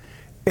out,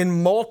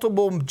 in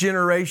multiple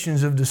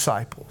generations of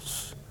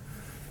disciples?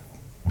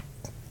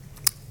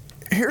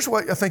 Here's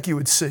what I think you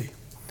would see.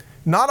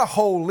 Not a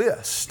whole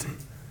list,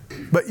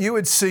 but you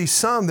would see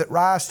some that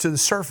rise to the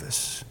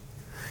surface.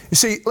 You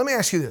see, let me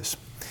ask you this.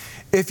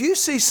 If you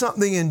see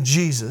something in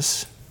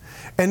Jesus,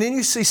 and then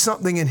you see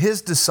something in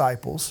His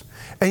disciples,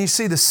 and you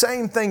see the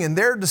same thing in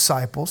their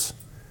disciples,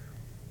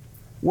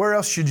 where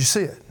else should you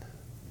see it?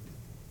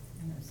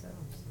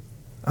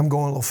 I'm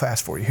going a little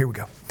fast for you. Here we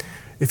go.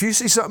 If you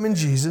see something in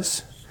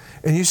Jesus,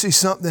 and you see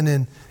something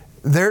in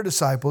their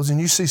disciples, and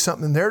you see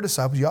something in their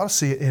disciples, you ought to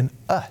see it in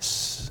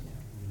us.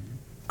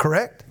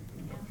 Correct?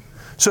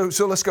 So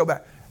let's go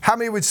back. How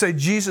many would say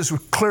Jesus was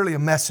clearly a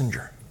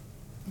messenger?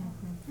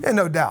 Yeah,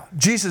 no doubt.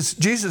 Jesus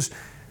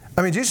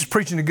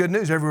preaching the good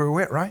news everywhere we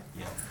went, right?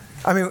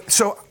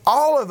 So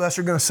all of us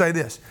are going to say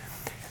this.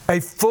 A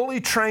fully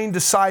trained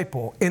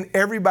disciple in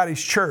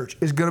everybody's church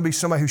is going to be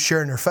somebody who's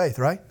sharing their faith,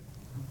 right?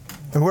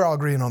 And we're all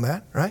agreeing on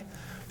that, right?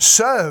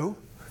 So,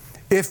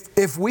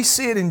 if we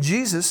see it in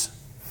Jesus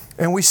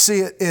and we see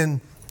it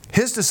in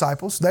His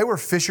disciples, they were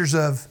fishers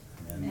of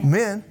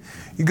men.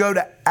 You go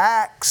to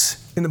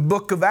Acts, in the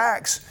book of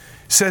Acts,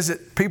 it says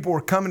that people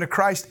were coming to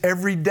Christ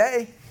every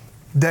day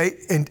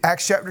in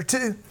Acts chapter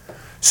 2.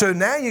 So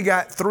now you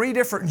got 3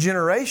 different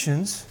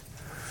generations.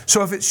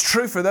 So if it's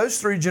true for those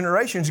 3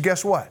 generations,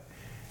 guess what?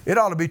 It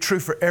ought to be true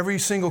for every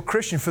single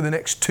Christian for the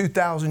next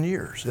 2,000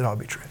 years. It ought to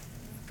be true.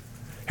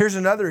 Here's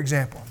another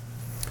example.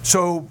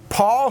 So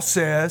Paul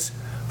says,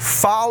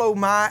 follow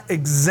my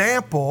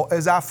example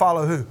as I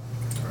follow who?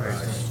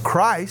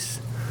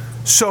 Christ.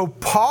 So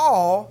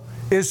Paul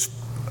is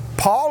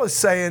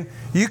saying,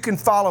 you can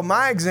follow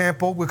my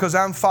example because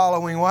I'm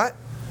following what?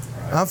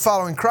 I'm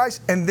following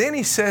Christ. And then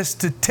he says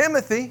to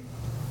Timothy,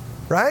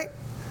 right?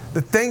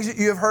 The things that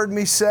you have heard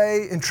me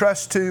say,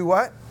 entrust to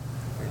what?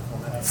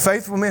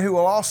 Faithful men who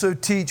will also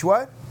teach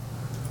what?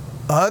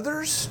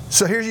 Others.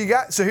 So here you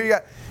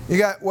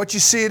got what you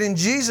see it in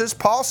Jesus.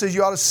 Paul says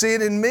you ought to see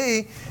it in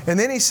me. And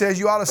then he says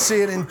you ought to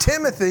see it in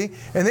Timothy.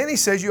 And then he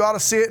says you ought to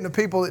see it in the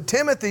people that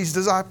Timothy's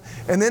disciple.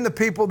 And then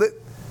the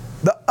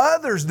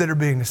others that are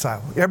being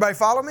discipled. Everybody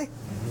follow me?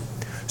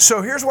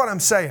 So here's what I'm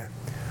saying.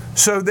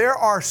 So there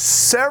are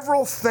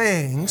several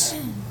things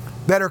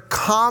that are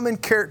common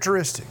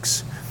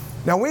characteristics.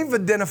 Now we've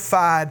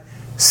identified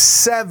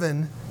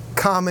 7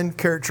 common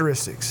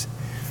characteristics.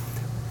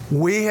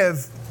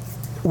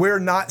 We're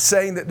not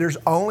saying that there's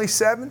only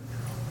 7.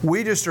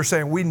 We just are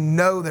saying we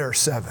know there are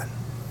 7.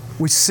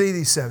 We see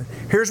these 7.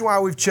 Here's why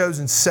we've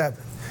chosen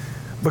 7.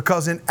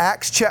 Because in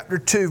Acts chapter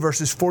 2,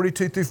 verses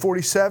 42 through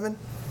 47,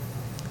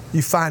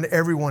 you find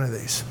every one of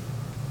these.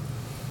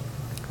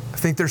 I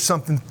think there's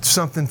something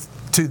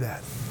to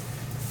that.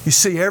 You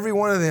see every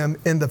one of them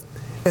in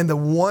the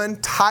one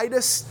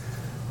Titus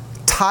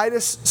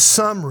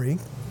summary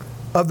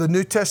of the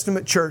New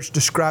Testament church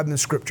described in the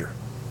Scripture.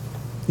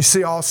 You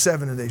see all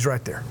 7 of these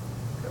right there.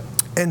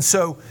 And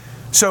so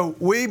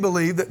we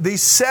believe that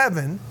these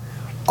 7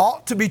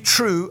 ought to be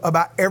true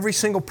about every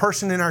single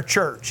person in our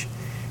church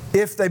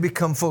if they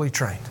become fully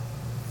trained.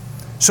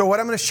 So what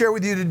I'm going to share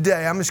with you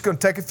today, I'm just going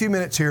to take a few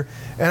minutes here,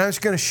 and I'm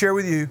just going to share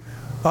with you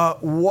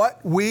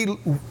what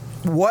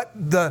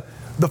the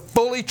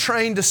fully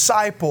trained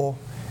disciple,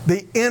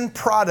 the end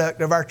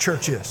product of our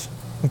church is.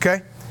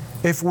 Okay?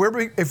 If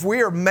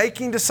we are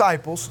making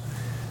disciples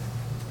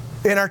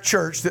in our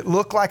church that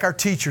look like our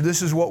teacher,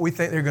 this is what we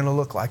think they're going to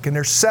look like. And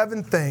there's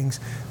 7 things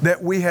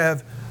that we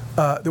have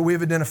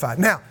identified.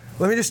 Now,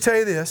 let me just tell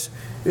you this,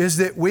 is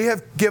that we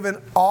have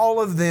given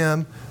all of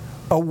them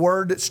a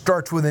word that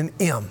starts with an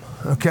M,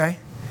 okay?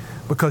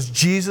 Because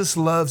Jesus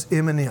loves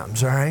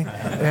M&Ms, all right?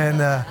 And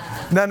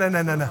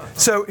no.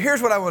 So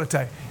here's what I want to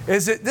tell you,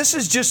 is that this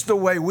is just the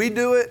way we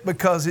do it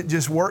because it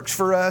just works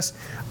for us.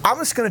 I'm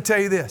just going to tell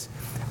you this.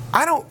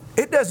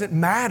 It doesn't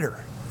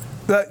matter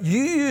that you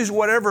use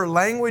whatever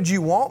language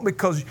you want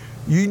because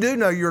you do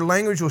know your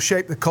language will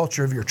shape the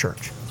culture of your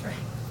church. That's right.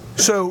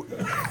 So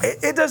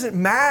it doesn't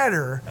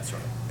matter. That's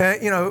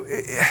right.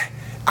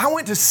 I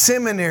went to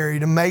seminary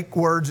to make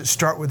words that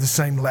start with the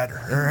same letter.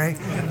 All right.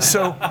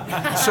 So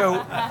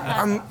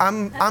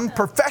I'm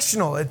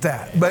professional at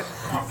that. But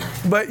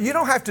you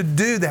don't have to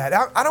do that.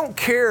 I don't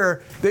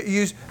care that you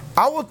use.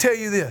 I will tell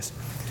you this.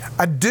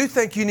 I do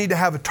think you need to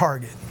have a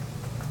target.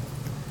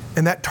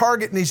 And that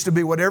needs to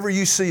be whatever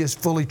you see as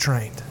fully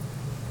trained.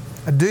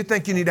 I do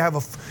think you need to have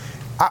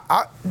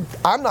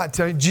I'm not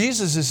telling you,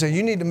 Jesus is saying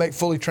you need to make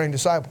fully trained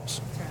disciples.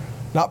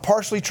 Not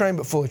partially trained,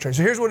 but fully trained.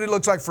 So here's what it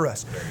looks like for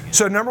us.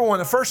 So number one,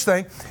 the first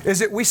thing is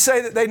that we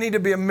say that they need to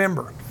be a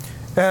member.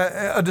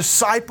 A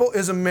disciple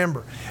is a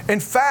member. In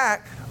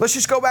fact, let's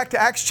just go back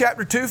to Acts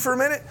chapter 2 for a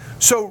minute.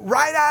 So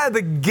right out of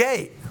the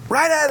gate,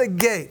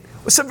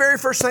 what's the very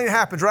first thing that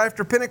happens right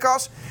after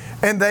Pentecost?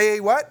 And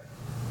they what?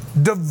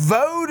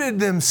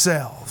 Devoted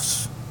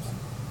themselves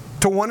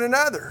to one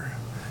another.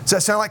 Does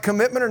that sound like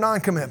commitment or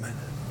non-commitment?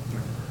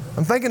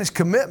 I'm thinking it's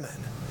commitment.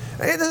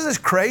 Hey, this is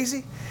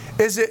crazy.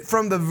 Is it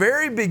from the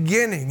very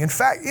beginning? In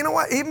fact, you know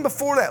what? Even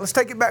before that, let's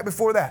take it back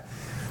before that.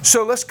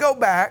 So let's go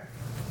back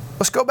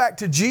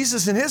to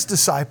Jesus and His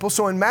disciples.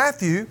 So in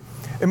Matthew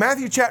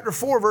chapter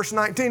 4, verse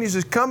 19, He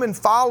says, come and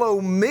follow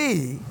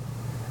me,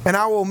 and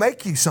I will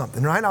make you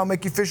something, right? I'll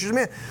make you fishers of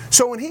men.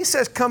 So when He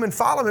says, come and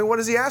follow me, what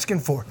is He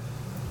asking for?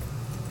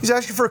 He's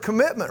asking for a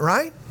commitment,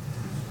 right?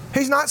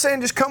 He's not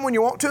saying just come when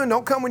you want to and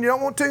don't come when you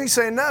don't want to. He's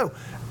saying, no,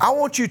 I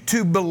want you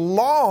to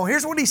belong.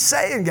 Here's what He's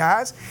saying,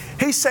 guys.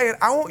 He's saying,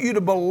 I want you to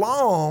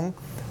belong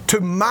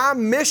to my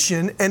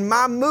mission and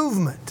my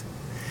movement.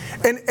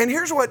 And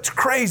here's what's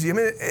crazy. I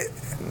mean,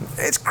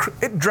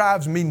 it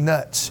drives me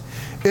nuts.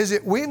 Is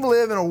that we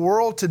live in a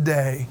world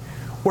today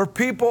where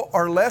people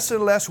are less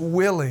and less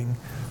willing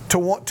to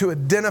want to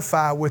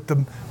identify with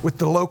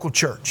the local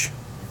church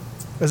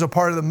as a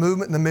part of the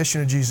movement and the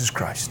mission of Jesus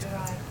Christ.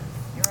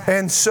 You're right.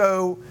 And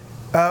so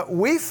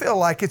we feel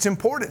like it's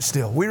important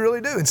still. We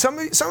really do. And some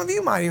of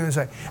you might even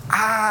say,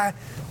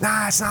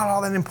 it's not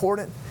all that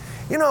important.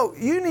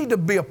 You need to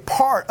be a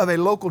part of a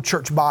local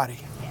church body.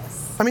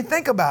 Yes. I mean,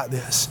 think about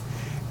this.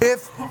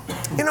 If,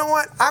 you know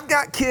what, I've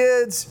got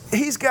kids,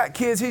 he's got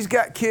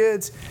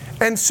kids,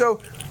 and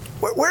so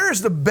where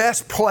is the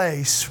best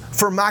place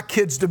for my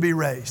kids to be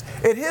raised?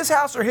 At his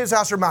house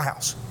or my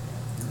house?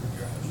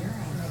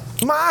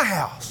 My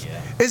house.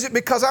 Is it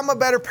because I'm a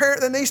better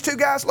parent than these two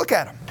guys? Look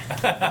at them.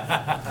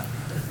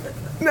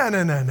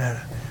 No.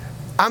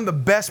 I'm the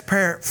best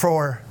parent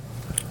for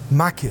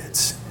my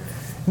kids.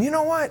 And you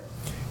know what?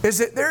 Is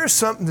that there is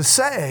something to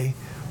say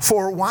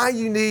for why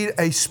you need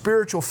a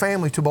spiritual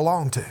family to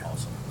belong to.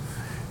 Awesome.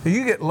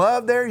 You get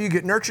love there, you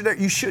get nurtured there,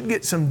 you should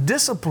get some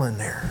discipline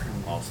there.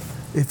 Awesome.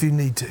 If you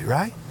need to,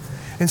 right?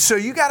 And so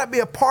you got to be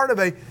a part of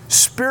a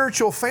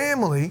spiritual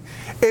family.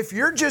 If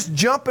you're just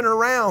jumping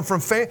around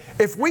from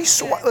if we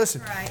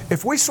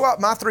swap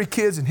my 3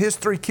 kids and his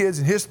 3 kids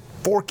and his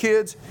 4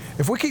 kids,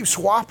 if we keep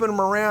swapping them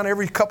around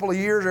every couple of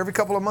years, every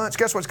couple of months,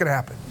 guess what's going to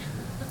happen?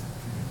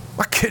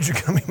 My kids are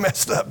going to be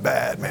messed up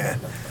bad, man.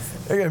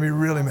 They're going to be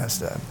really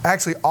messed up.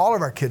 Actually, all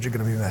of our kids are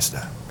going to be messed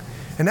up.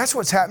 And that's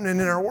what's happening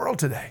in our world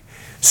today.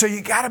 So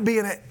you got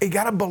to you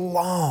got to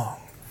belong.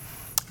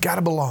 Got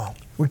to belong.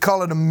 We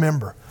call it a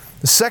member.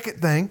 The second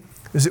thing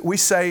is that we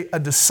say a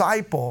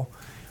disciple,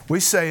 we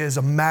say is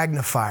a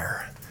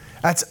magnifier.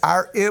 That's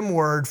our M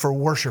word for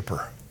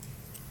worshiper.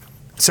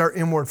 It's our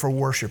M word for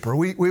worshiper.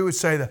 We would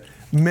say the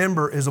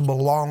member is a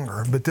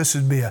belonger, but this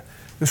would be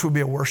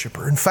a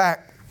worshiper. In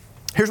fact,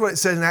 here's what it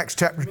says in Acts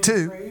chapter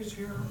 2. Praise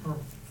here or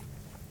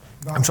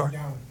I'm sorry.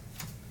 down?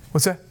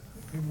 What's that?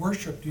 In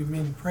worship, do you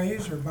mean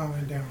praise or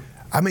bowing down?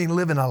 I mean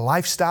living a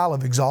lifestyle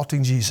of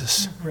exalting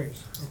Jesus.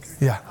 Praise.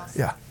 Okay.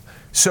 Yeah.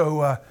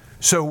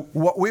 So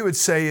what we would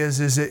say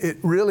is it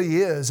really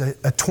is a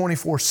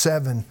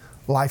 24/7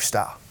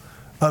 lifestyle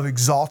of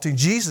exalting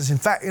Jesus. In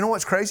fact, you know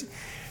what's crazy?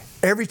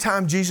 Every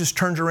time Jesus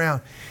turns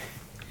around,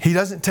 He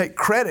doesn't take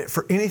credit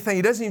for anything.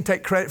 He doesn't even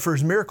take credit for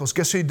His miracles.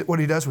 Guess what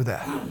He does with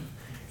that?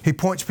 He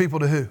points people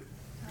to who?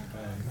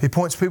 He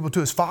points people to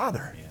His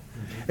Father.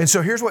 And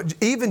so here's what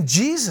even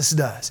Jesus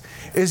does,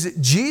 is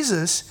that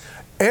Jesus,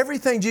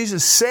 everything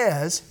Jesus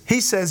says, He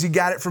says He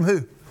got it from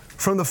who?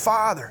 From the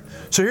Father.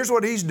 So here's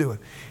what He's doing.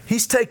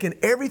 He's taking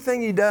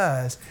everything He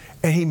does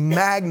and He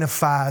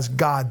magnifies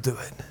God through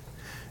it.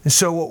 And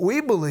so what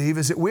we believe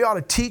is that we ought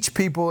to teach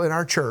people in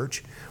our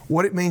church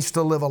what it means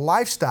to live a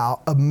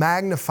lifestyle of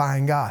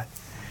magnifying God.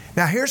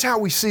 Now here's how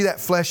we see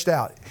that fleshed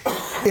out.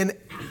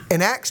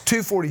 In Acts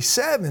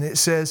 2:47, it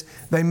says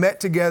they met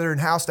together in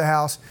house to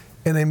house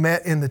and they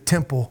met in the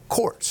temple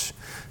courts.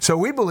 So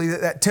we believe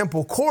that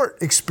temple court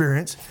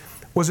experience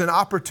was an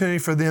opportunity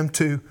for them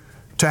to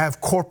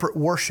have corporate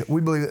worship. We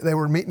believe that they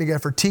were meeting together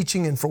for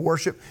teaching and for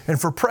worship and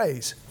for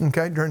praise,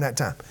 okay, during that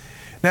time.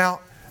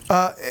 Now,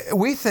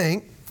 we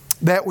think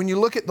that when you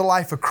look at the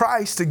life of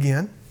Christ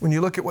again, when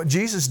you look at what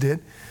Jesus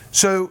did,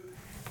 so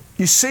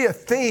you see a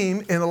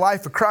theme in the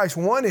life of Christ.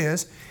 One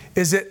is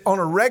that on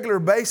a regular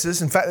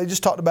basis, in fact, they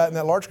just talked about it in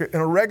that large group, on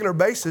a regular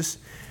basis,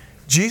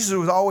 Jesus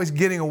was always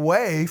getting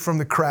away from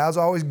the crowds,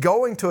 always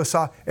going to a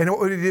side. And what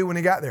would He do when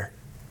He got there?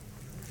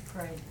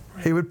 Pray.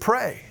 He would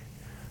pray.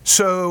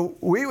 So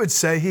we would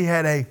say He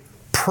had a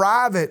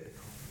private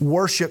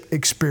worship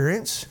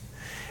experience.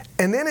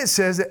 And then it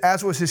says that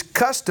as was His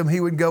custom, He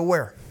would go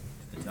where?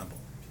 The temple.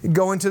 He'd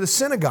go into the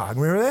synagogue.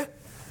 Remember that?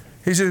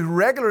 He's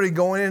regularly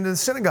going into the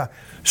synagogue.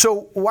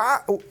 So why?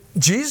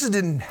 Jesus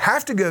didn't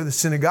have to go to the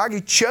synagogue. He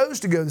chose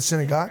to go to the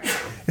synagogue.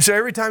 And so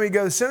every time He'd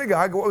go to the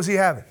synagogue, what was He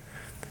having?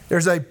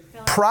 There's a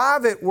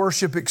private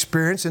worship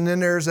experience, and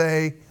then there's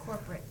a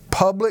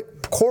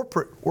public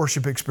corporate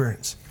worship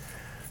experience.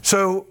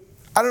 So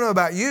I don't know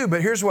about you,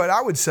 but here's what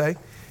I would say.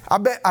 I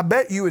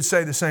bet you would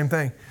say the same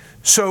thing.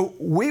 So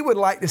we would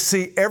like to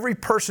see every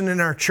person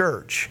in our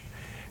church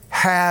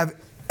have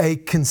a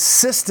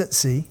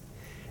consistency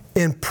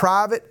in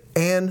private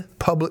and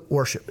public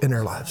worship in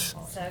their lives.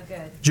 So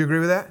good. Do you agree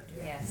with that?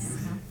 Yes.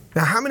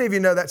 Now, how many of you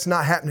know that's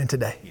not happening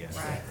today? Yes.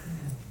 Right.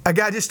 A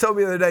guy just told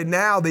me the other day,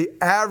 now the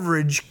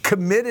average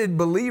committed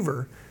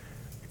believer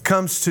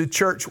comes to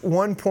church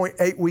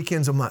 1.8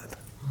 weekends a month.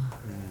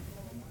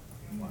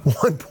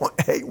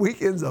 1.8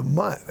 weekends a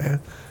month,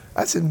 man.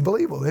 That's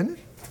unbelievable, isn't it?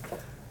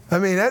 I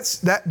mean,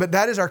 but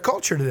that is our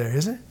culture today,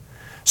 isn't it?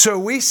 So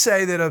we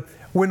say that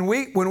when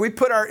we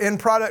put our end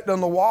product on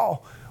the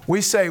wall,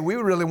 we say we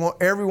really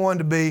want everyone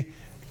to be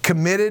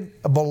committed,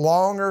 a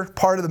belonger,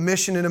 part of the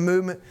mission and the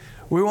movement.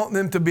 We want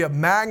them to be a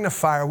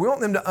magnifier. We want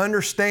them to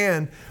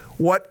understand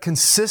what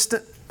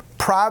consistent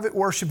private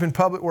worship and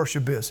public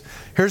worship is.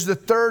 Here's the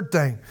third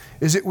thing,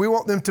 is that we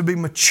want them to be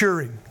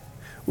maturing.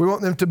 We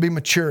want them to be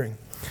maturing.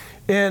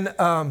 In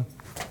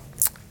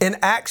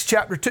Acts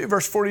chapter 2,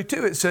 verse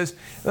 42, it says,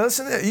 now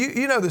listen to this,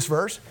 you know this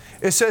verse.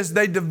 It says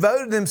they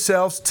devoted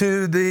themselves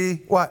to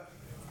the, what?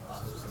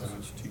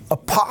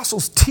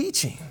 Apostles'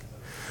 teaching.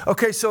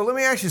 Okay, so let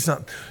me ask you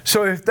something.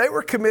 So if they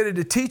were committed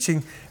to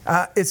teaching,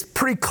 it's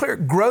pretty clear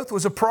growth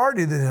was a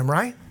priority to them,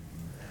 right?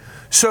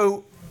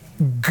 So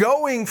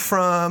going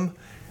from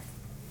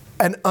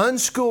an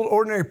unschooled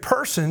ordinary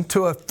person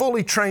to a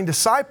fully trained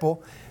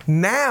disciple,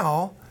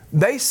 now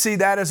they see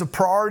that as a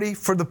priority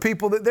for the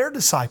people that they're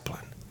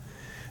discipling.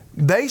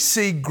 they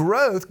see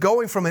growth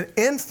going from an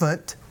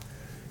infant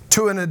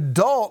to an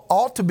adult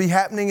ought to be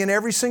happening in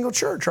every single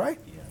church, right?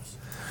 Yes.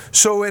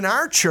 So in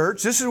our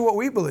church, this is what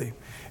we believe,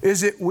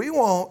 is that we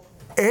want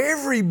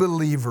every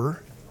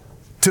believer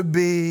to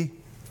be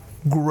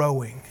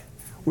growing.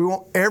 We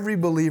want every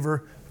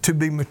believer to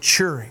be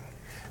maturing.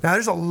 Now,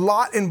 there's a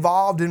lot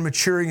involved in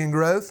maturing and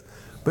growth,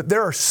 but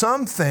there are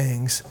some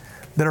things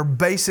that are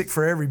basic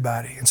for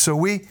everybody. And so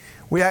we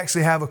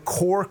actually have a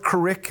core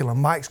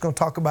curriculum. Mike's going to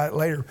talk about it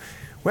later.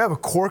 We have a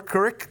core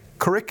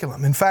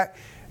curriculum. In fact,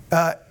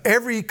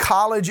 every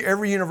college,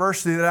 every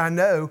university that I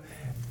know,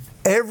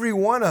 every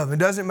one of them,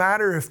 it doesn't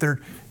matter if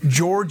they're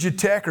Georgia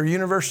Tech or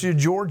University of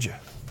Georgia.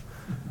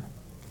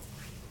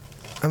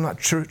 I'm not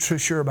too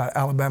sure about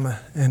Alabama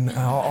and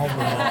Auburn.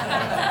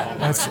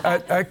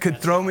 That could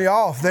throw me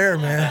off there,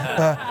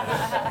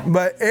 man.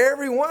 But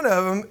every one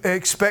of them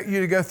expect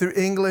you to go through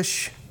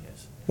English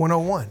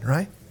 101,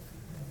 right?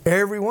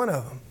 Every one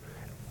of them.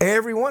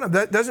 Every one of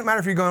them. That doesn't matter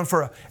if you're going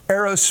for an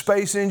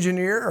aerospace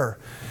engineer or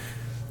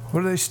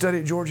what do they study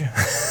at Georgia?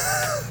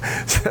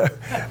 So,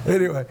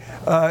 anyway,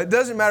 it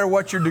doesn't matter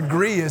what your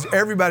degree is.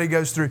 Everybody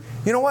goes through.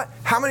 You know what?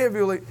 How many of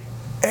you?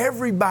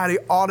 Everybody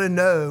ought to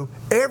know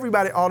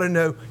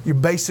your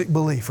basic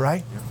belief,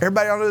 right?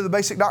 Everybody ought to know the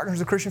basic doctrines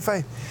of the Christian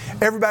faith.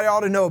 Everybody ought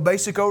to know a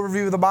basic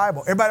overview of the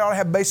Bible. Everybody ought to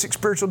have basic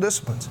spiritual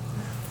disciplines.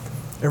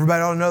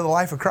 Everybody ought to know the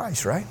life of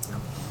Christ, right?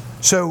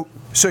 So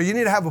you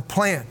need to have a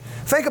plan.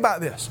 Think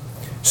about this.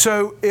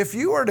 So if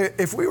we were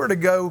to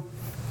go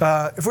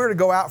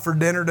out for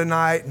dinner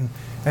tonight,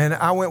 and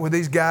I went with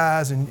these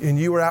guys, and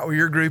you were out with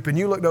your group, and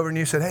you looked over and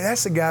you said, "Hey,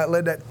 that's the guy that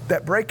led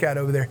that breakout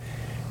over there,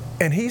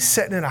 and he's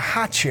sitting in a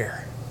high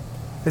chair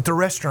at the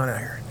restaurant out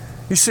here.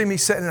 You see me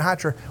sitting in a high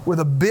chair with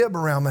a bib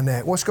around my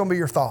neck. What's going to be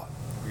your thought?"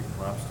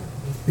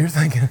 You're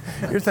thinking,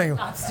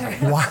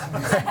 why?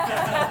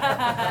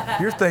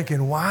 You're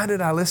thinking, why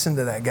did I listen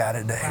to that guy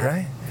today,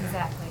 right?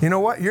 Exactly. You know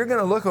what? You're going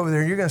to look over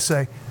there and you're going to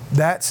say,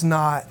 that's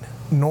not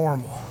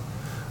normal.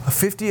 A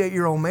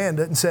 58-year-old man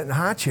doesn't sit in a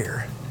high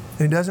chair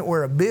and he doesn't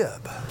wear a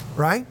bib,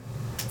 right?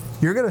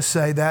 You're going to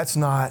say that's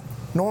not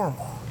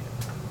normal.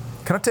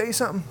 Can I tell you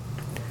something?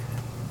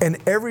 In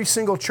every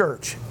single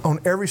church, on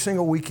every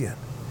single weekend,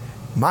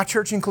 my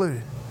church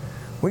included,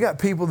 we got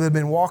people that have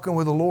been walking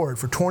with the Lord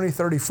for 20,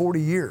 30,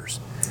 40 years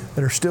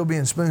that are still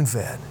being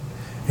spoon-fed.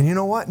 And you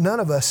know what? None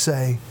of us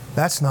say,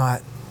 that's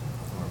not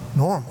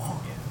normal.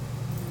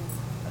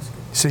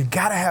 So you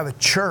got to have a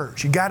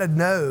church. You got to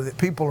know that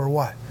people are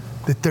what?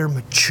 That they're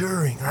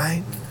maturing,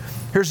 right?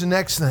 Here's the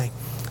next thing,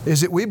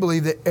 is that we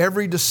believe that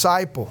every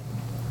disciple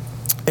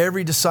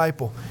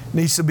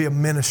needs to be a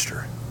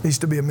minister.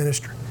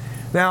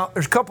 Now,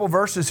 there's a couple of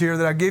verses here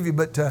that I give you,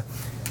 but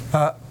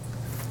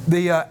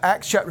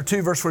Acts chapter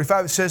 2, verse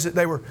 45, it says that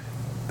they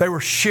were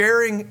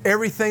sharing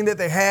everything that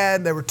they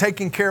had. They were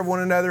taking care of one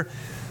another.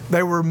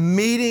 They were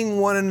meeting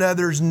one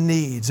another's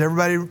needs.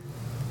 Everybody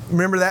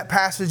remember that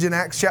passage in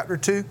Acts chapter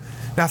 2?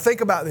 Now think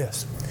about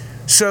this.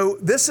 So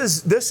this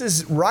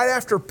is right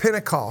after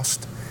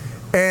Pentecost,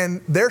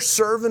 and they're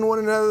serving one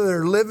another.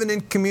 They're living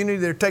in community.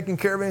 They're taking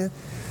care of it.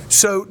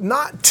 So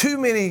not too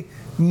many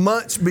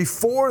months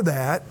before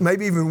that,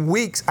 maybe even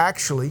weeks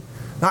actually,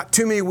 not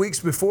too many weeks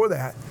before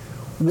that,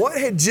 what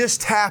had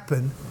just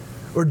happened,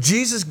 or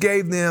Jesus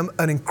gave them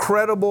an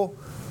incredible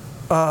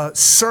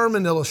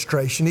sermon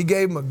illustration. He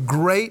gave them a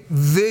great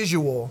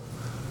visual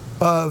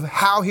of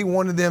how He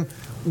wanted them,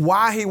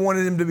 why He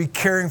wanted them to be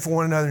caring for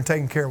one another and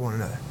taking care of one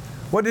another.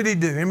 What did He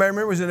do? Anybody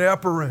remember? It was in the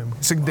upper room.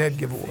 It's a dead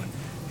giveaway.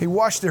 He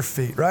washed their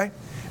feet, right?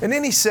 And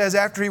then He says,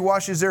 after He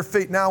washes their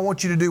feet, now I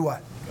want you to do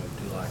what?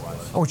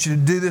 I want you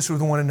to do this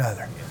with one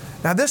another.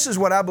 Now this is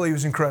what I believe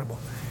is incredible,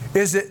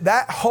 is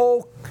that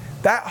whole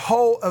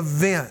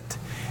event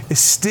is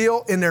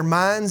still in their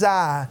mind's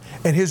eye,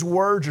 and His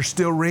words are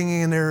still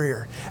ringing in their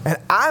ear. And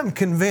I'm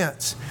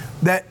convinced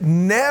that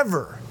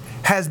never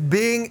has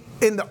being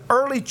in the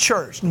early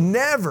church,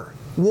 never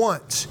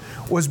once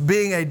was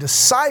being a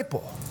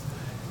disciple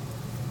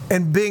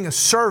and being a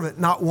servant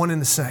not one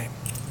and the same.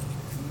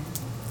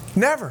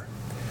 Never.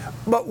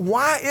 But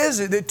why is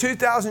it that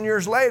 2,000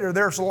 years later,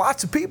 there's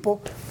lots of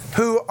people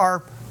who are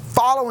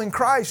following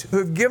Christ, who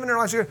have given their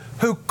lives to God,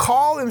 who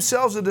call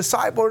themselves a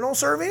disciple and don't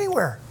serve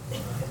anywhere?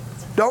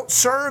 Don't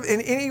serve in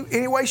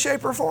any way,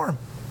 shape, or form.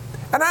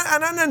 And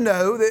I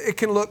know that it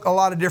can look a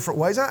lot of different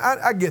ways.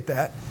 I get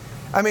that.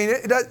 I mean,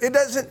 it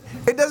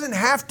doesn't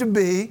have to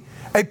be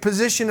a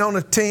position on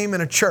a team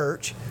in a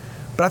church,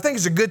 but I think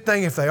it's a good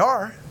thing if they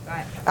are.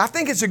 Right. I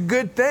think it's a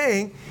good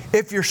thing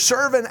if you're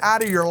serving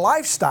out of your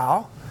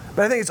lifestyle,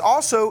 but I think it's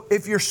also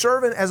if you're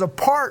serving as a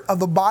part of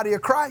the body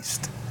of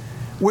Christ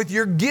with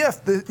your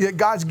gift that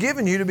God's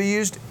given you to be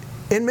used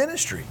in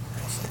ministry.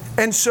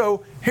 And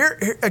so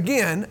here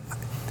again,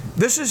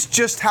 this is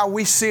just how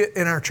we see it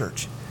in our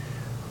church.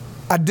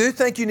 I do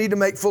think you need to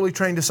make fully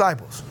trained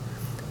disciples.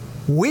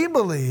 We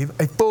believe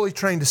a fully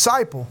trained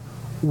disciple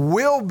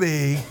will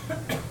be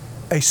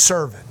a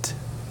servant.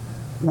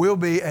 Will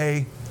be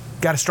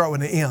got to start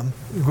with an M.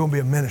 You're going to be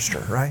a minister,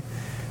 right?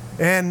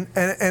 And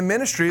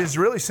ministry is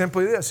really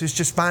simply this. It's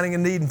just finding a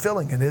need and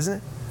filling it, isn't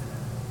it?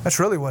 That's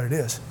really what it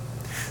is.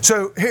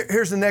 So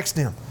here's the next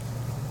dim.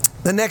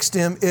 The next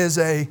dim is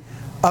a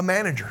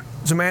manager.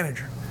 It's a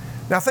manager.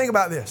 Now think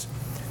about this.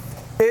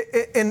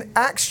 In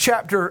Acts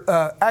chapter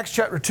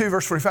 2,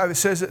 verse 45, it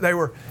says that they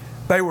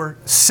were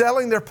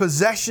selling their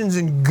possessions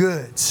and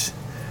goods,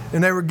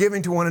 and they were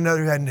giving to one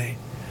another who had need.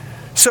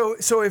 So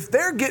if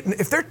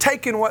they're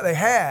taking what they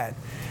had,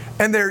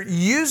 and they're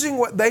using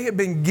what they have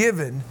been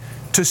given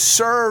to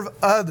serve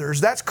others,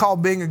 that's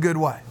called being a good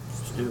what?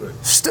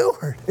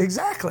 Steward,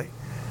 exactly.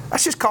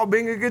 That's just called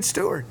being a good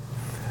steward.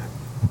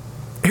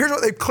 Here's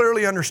what they've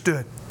clearly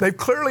understood. They've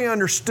clearly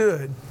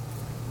understood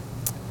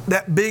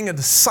that being a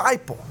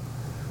disciple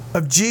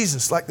of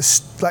Jesus, like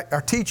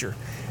our teacher,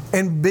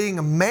 and being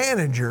a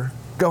manager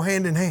go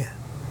hand in hand.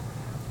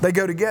 They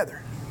go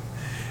together.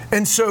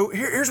 And so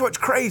here's what's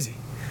crazy.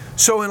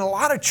 So in a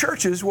lot of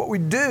churches, what we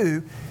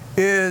do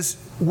is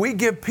we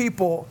give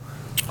people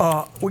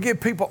a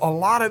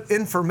lot of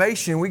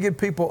information. We give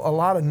people a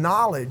lot of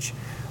knowledge,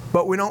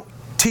 but we don't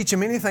teach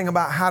them anything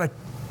about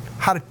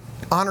how to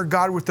honor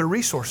God with their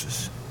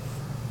resources.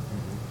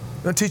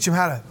 We don't teach them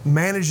how to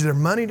manage their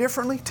money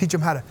differently. Teach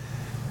them how to,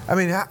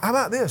 how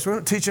about this? We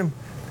don't teach them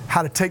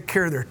how to take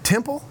care of their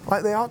temple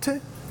like they ought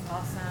to.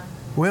 Awesome.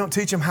 We don't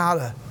teach them how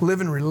to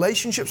live in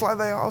relationships like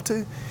they ought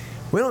to.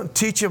 We don't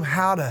teach them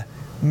how to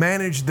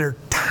manage their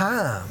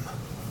time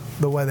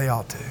the way they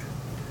ought to.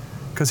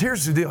 Because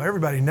here's the deal.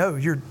 Everybody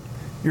knows your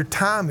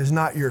time is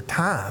not your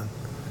time.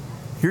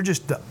 You're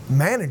just the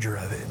manager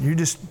of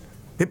it.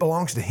 It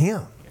belongs to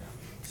Him.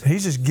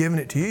 He's just giving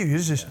it to you.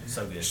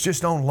 It's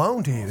just on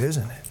loan to you,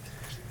 isn't it?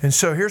 And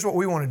so here's what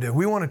we want to do.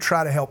 We want to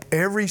try to help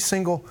if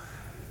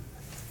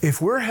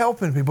we're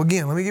helping people,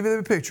 again, let me give you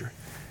the picture.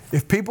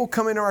 If people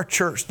come into our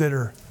church that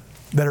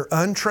are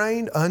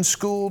untrained,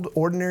 unschooled,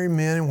 ordinary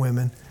men and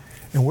women,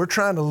 and we're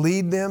trying to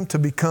lead them to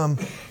become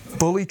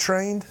fully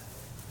trained,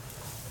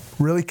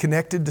 really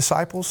connected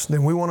disciples,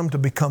 then we want them to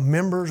become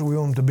members. We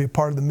want them to be a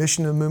part of the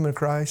mission of the movement of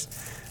Christ.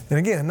 And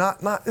again,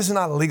 this is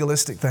not a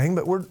legalistic thing,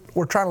 but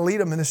we're trying to lead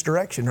them in this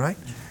direction, right?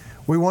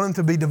 We want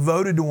them to be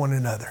devoted to one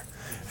another.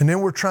 And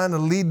then we're trying to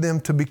lead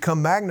them to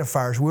become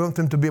magnifiers. We want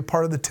them to be a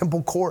part of the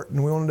temple court,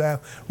 and we want them to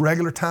have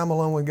regular time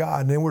alone with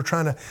God. And then we're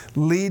trying to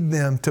lead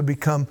them to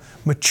become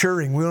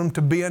maturing. We want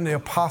them to be in the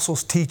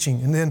apostles'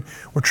 teaching. And then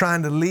we're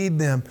trying to lead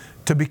them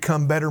to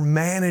become better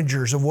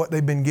managers of what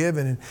they've been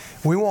given. And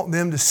we want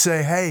them to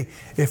say, hey,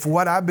 if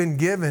what I've been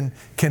given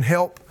can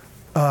help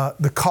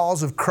the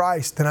cause of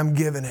Christ, then I'm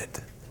giving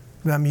it,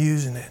 and I'm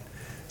using it.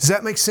 Does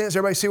that make sense?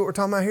 Everybody see what we're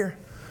talking about here?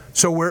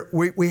 So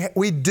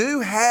we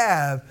do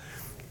have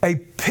a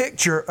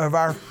picture of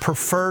our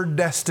preferred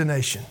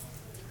destination.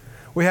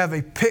 We have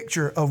a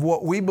picture of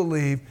what we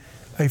believe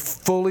a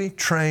fully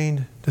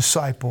trained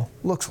disciple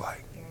looks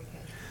like.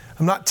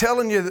 I'm not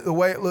telling you that the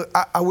way it looks.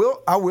 I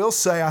will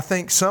say, I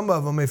think some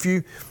of them, if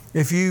you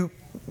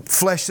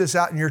flesh this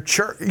out in your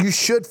church, you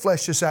should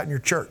flesh this out in your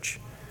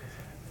church.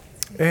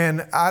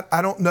 And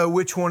I don't know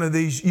which one of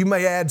these. You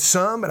may add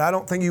some, but I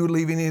don't think you would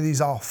leave any of these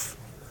off.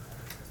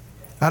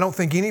 I don't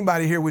think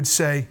anybody here would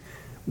say,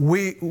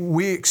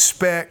 we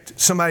expect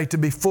somebody to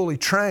be fully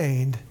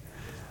trained,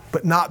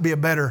 but not be a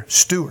better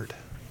steward.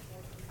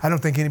 I don't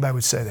think anybody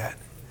would say that.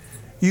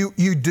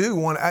 You do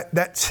want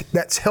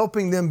that's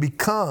helping them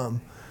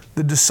become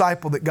the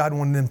disciple that God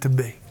wanted them to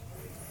be.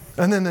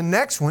 And then the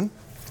next one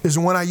is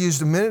the one I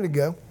used a minute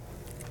ago,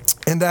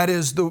 and that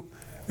is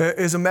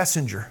a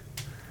messenger.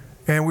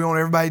 And we want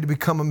everybody to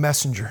become a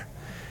messenger.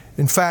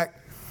 In fact,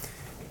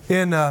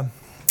 in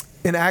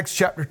Acts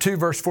chapter 2,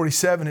 verse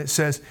 47, it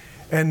says,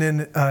 and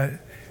then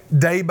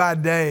day by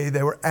day,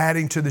 they were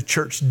adding to the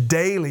church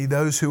daily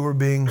those who were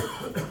being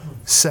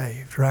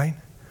saved, right?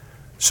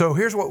 So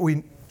here's what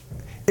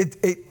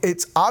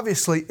it's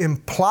obviously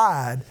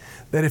implied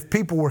that if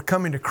people were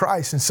coming to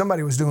Christ and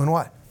somebody was doing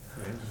what?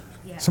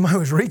 Yeah. Somebody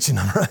was reaching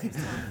them, right?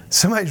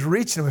 Somebody's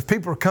reaching them. If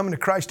people are coming to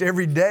Christ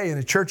every day and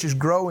the church is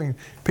growing,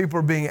 people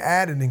are being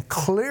added, and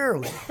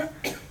clearly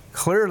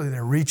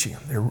they're reaching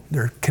them.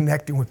 They're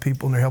connecting with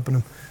people and they're helping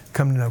them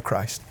come to know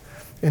Christ.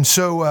 And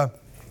so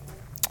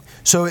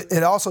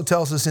it also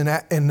tells us in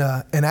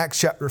Acts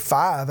chapter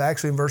 5,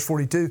 actually in verse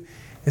 42,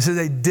 it says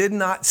they did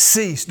not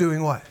cease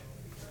doing what?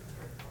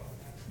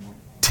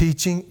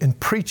 Teaching and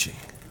preaching.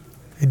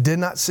 They did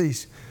not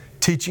cease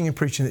teaching and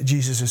preaching that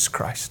Jesus is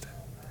Christ.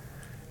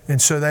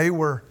 And so they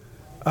were,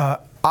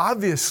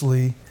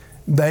 obviously,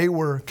 they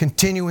were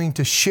continuing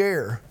to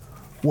share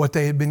what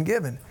they had been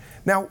given.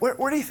 Now,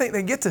 where do you think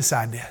they get this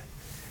idea?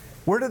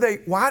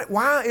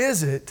 Why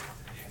is it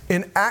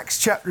in Acts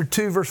chapter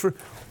 2, verse 4,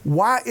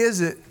 why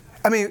is it,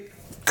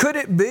 could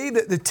it be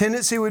that the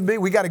tendency would be,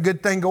 we got a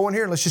good thing going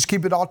here, let's just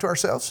keep it all to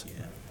ourselves?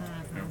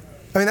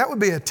 Yeah. That would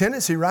be a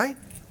tendency, right?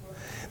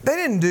 They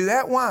didn't do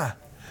that. Why?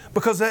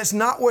 Because that's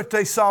not what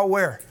they saw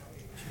where?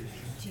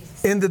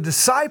 In the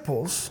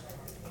disciples,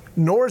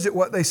 nor is it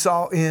what they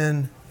saw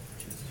in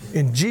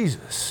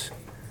Jesus.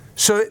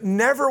 So it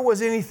never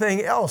was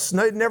anything else.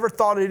 They never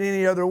thought it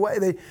any other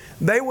way.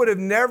 They would have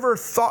never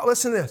thought,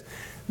 listen to this,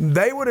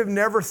 they would have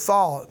never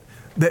thought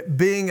that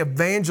being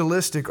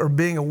evangelistic or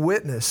being a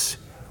witness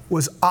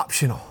was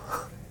optional.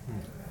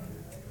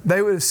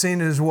 They would have seen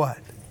it as what?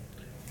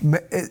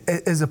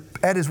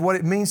 That is what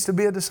it means to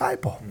be a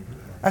disciple.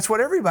 That's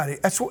what everybody,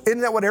 isn't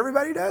that what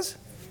everybody does?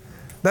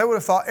 They would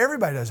have thought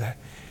everybody does that.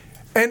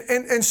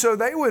 And so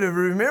they would have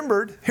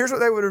remembered, here's what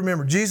they would have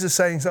remembered. Jesus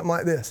saying something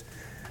like this.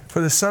 For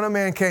the Son of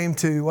Man came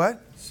to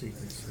what?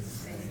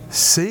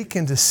 Seek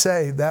and to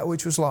save that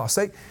which was lost.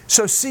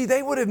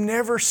 They would have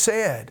never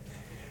said,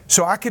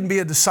 so I can be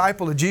a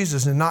disciple of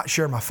Jesus and not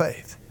share my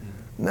faith.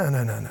 No.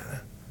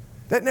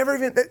 That never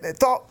even,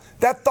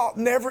 that thought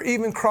never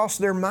even crossed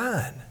their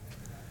mind.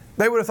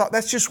 They would have thought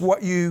that's just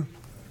what you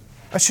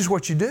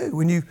do.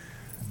 When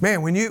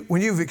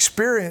you've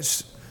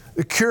experienced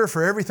the cure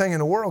for everything in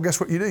the world, guess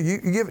what you do? You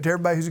give it to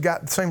everybody who's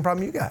got the same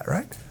problem you got,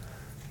 right?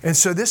 And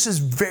so this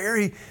is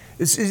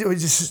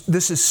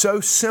this is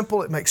so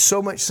simple. It makes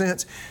so much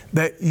sense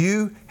that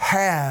you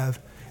have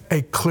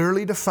a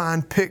clearly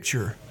defined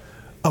picture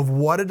of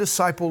what a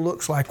disciple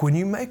looks like when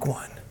you make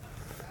one.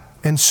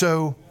 And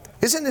so,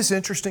 isn't this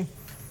interesting?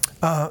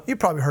 You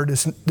probably heard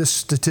this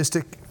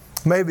statistic,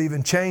 maybe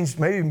even changed,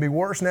 maybe even be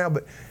worse now,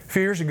 but a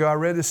few years ago I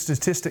read this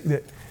statistic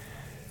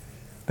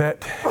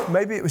that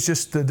maybe it was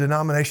just the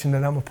denomination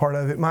that I'm a part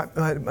of. It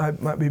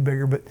might be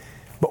bigger, but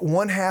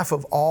 1/2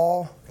 of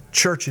all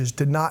churches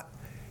did not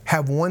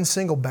have one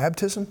single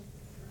baptism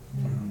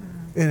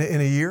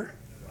in a year.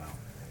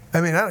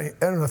 I mean, I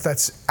don't know if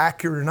that's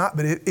accurate or not,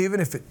 but even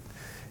if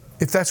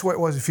that's what it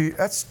was,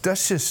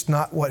 that's just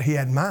not what he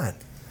had in mind.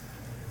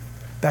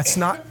 That's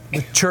not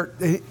the church.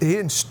 He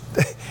didn't.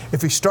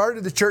 If he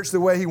started the church the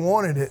way he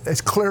wanted it,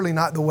 it's clearly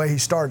not the way he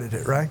started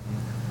it, right?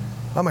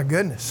 Oh my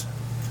goodness.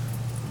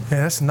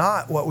 Yeah, that's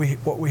not what he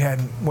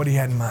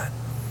had in mind.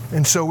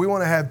 And so we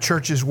want to have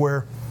churches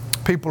where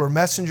people are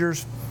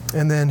messengers.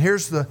 And then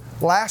here's the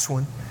last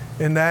one,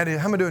 and that is,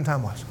 how am I doing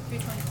time-wise?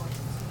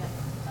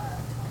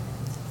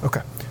 3:24.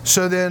 Okay.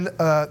 So then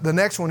the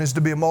next one is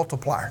to be a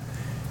multiplier.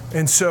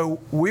 And so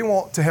we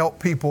want to help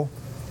people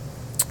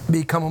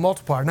become a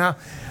multiplier. Now,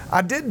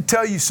 I did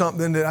tell you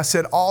something that I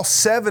said all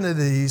 7 of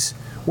these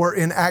were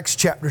in Acts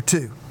chapter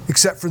 2,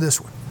 except for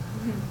this one.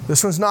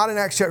 This one's not in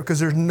Acts chapter, because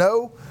there's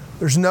no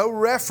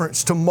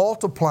reference to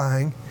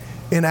multiplying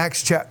in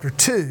Acts chapter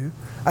 2.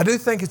 I do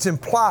think it's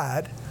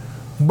implied,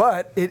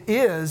 but it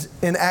is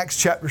in Acts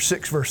chapter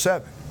 6, verse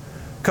 7.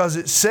 Because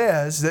it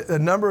says that the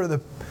number of the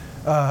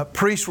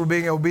priests were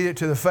being obedient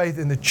to the faith,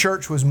 and the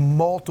church was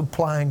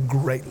multiplying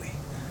greatly.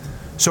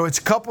 So it's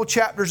a couple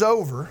chapters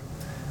over,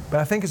 but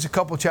I think it's a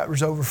couple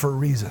chapters over for a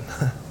reason.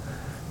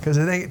 Because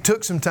I think it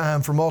took some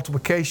time for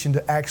multiplication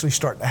to actually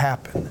start to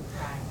happen.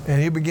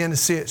 And you begin to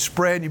see it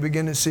spread, you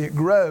begin to see it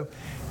grow.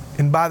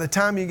 And by the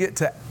time you get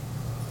to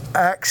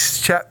Acts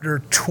chapter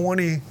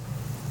 20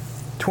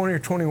 or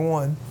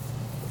 21,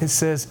 it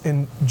says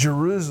in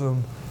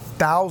Jerusalem,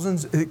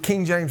 thousands,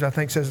 King James I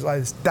think says it like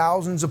this,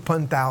 thousands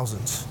upon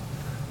thousands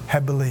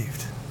have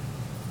believed.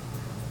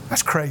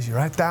 That's crazy,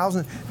 right?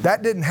 Thousands.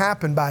 That didn't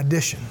happen by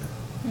addition.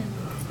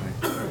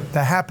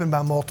 That happened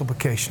by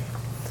multiplication.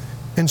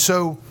 And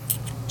so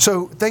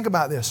think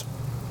about this.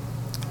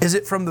 Is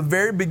it from the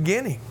very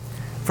beginning?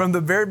 From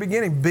the very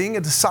beginning, being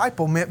a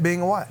disciple meant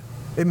being a what?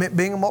 It meant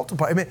being a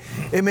multiplier.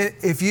 It meant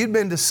if you'd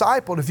been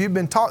discipled, if you'd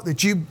been taught,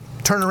 that you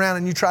turn around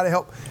and you try to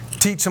help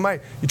teach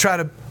somebody. You try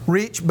to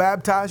reach,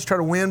 baptize, you try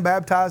to win,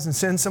 baptize, and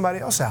send somebody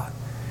else out.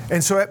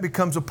 And so that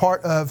becomes a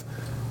part of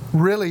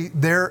really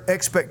their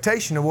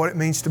expectation of what it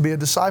means to be a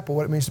disciple,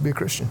 what it means to be a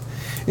Christian.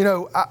 You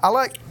know,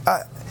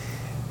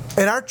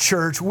 in our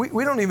church,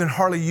 we don't even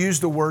hardly use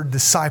the word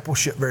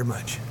discipleship very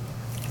much.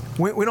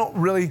 We don't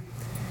really,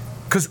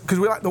 because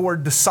we like the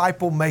word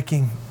disciple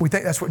making. We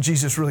think that's what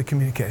Jesus really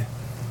communicated.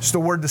 It's the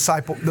word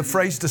disciple, the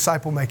phrase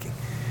disciple making.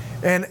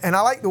 And I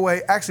like the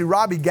way, actually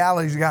Robbie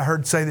Gallagher's the guy I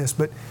heard say this,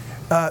 but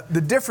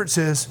the difference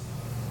is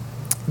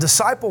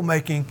disciple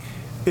making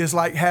is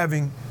like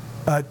having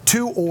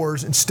 2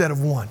 oars instead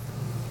of 1.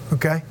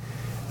 Okay?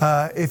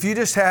 If you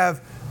just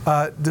have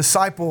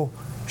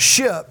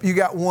discipleship, you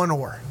got 1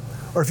 oar.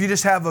 Or if you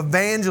just have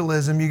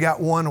evangelism, you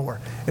got 1 oar.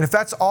 And if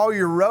that's all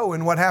you're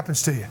rowing, what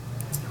happens to you?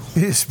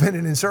 You just spin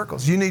it in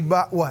circles. You need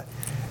what?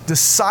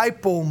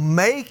 Disciple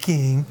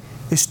making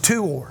is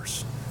 2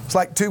 oars. It's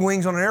like 2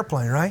 wings on an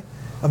airplane, right?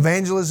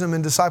 Evangelism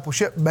and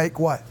discipleship make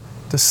what?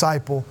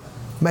 Disciple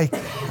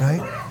making,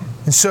 right?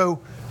 And so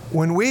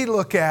when we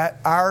look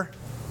at our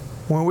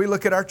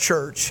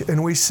church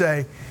and we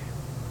say,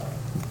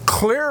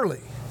 clearly,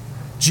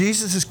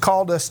 Jesus has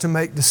called us to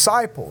make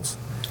disciples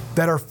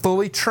that are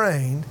fully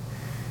trained,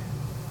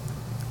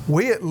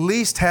 we at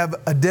least have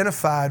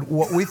identified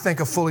what we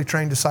think a fully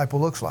trained disciple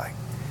looks like.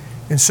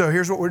 And so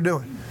here's what we're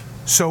doing.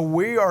 So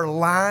we are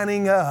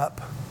lining up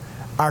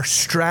our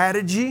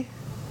strategy,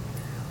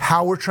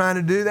 how we're trying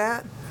to do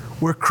that.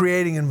 We're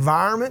creating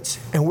environments,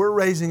 and we're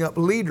raising up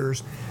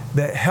leaders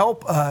that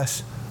help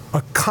us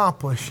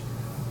accomplish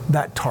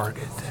that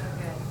target.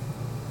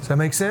 Does that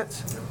make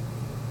sense?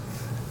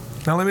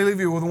 Now let me leave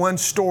you with one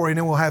story, and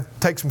then we'll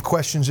take some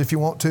questions if you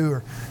want to,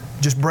 or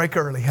just break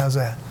early. How's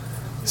that?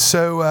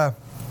 So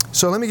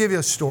let me give you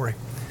a story.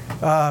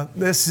 I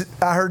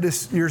heard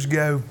this years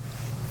ago.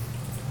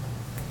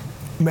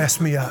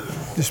 Messed me up.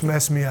 Just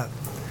messed me up.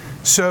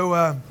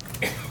 So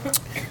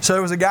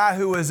there was a guy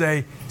who was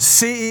a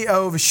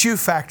CEO of a shoe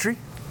factory.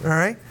 All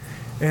right,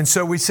 and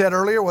so we said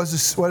earlier, what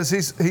is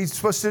he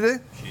supposed to do?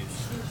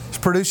 Shoes.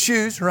 Produce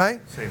shoes, right?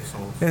 Save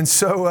souls. And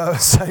so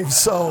save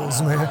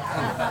souls, man.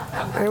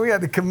 And we got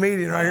the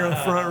comedian right here on the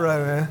front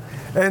row, man.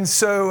 And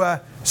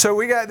so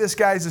we got this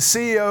guy. He's the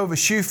CEO of a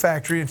shoe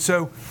factory, and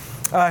so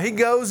he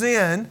goes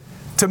in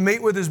to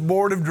meet with his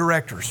board of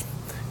directors.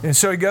 And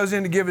so he goes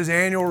in to give his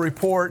annual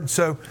report. And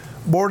so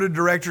board of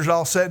directors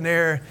all sitting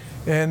there,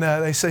 and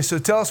they say, so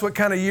tell us, what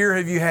kind of year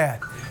have you had?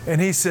 And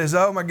he says,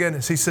 oh my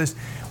goodness. He says,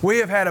 we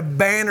have had a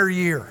banner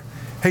year.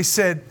 He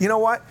said, you know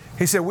what?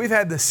 He said, we've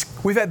had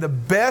the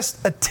best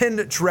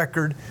attendance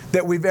record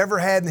that we've ever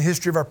had in the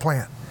history of our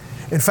plant.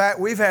 In fact,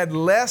 we've had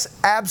less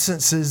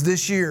absences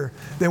this year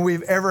than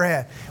we've ever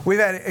had. We've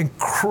had an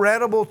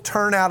incredible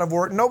turnout of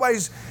work.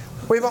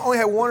 We've only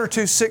had 1 or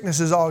 2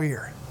 sicknesses all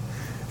year.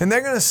 And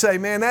they're going to say,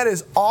 man, that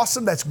is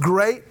awesome. That's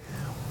great.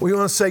 We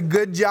want to say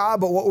good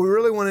job, but what we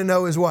really want to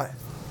know is what?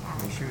 How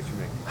many shoes you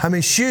make? How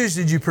many shoes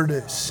did you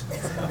produce?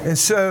 And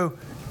so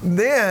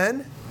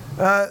then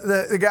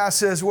the guy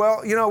says,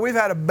 well, you know, we've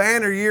had a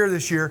banner year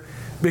this year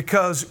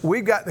because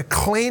we've got the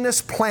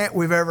cleanest plant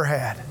we've ever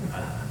had.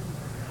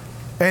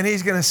 And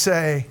he's going to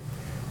say,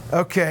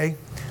 okay,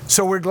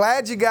 so we're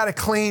glad you got a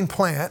clean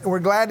plant. We're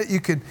glad that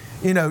you could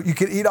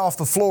eat off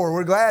the floor.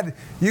 We're glad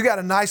you got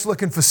a nice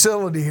looking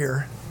facility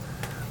here.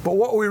 But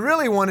what we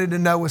really wanted to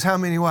know was how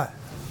many what?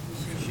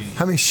 Shoes.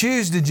 How many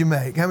shoes did you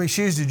make? How many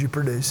shoes did you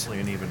produce? Hopefully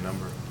an even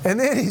number. And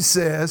then he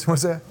says,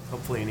 what's that?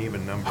 Hopefully an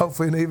even number.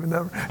 Hopefully an even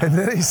number. And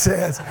then he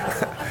says,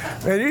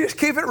 man, you just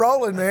keep it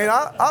rolling, man.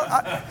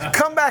 I'll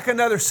come back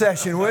another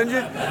session, wouldn't you?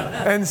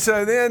 And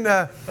so then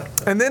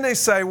they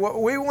say,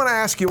 well, we want to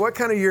ask you, what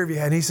kind of year have you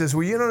had? And he says,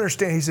 well, you don't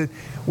understand. He said,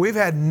 we've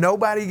had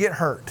nobody get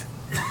hurt.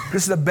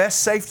 This is the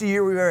best safety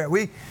year we've ever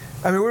had.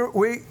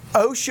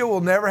 OSHA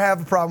will never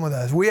have a problem with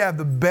us. We have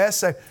the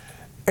best.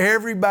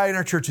 Everybody in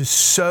our church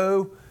is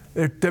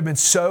they've been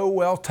so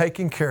well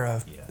taken care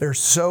of. Yeah. There's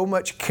so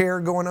much care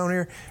going on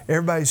here.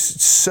 Everybody's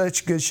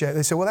such good shape.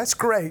 They say, well, that's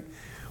great.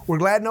 We're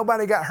glad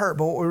nobody got hurt,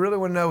 but what we really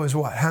want to know is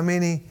what? How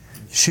many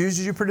shoes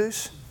did you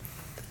produce?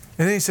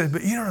 And then he says,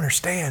 but you don't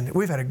understand.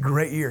 We've had a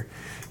great year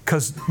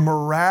because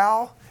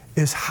morale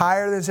is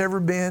higher than it's ever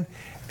been,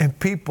 and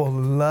people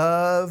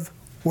love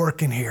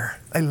working here.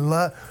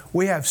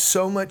 We have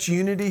so much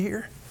unity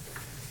here.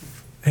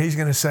 And he's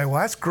going to say,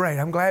 well, that's great.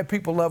 I'm glad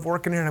people love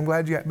working here, and I'm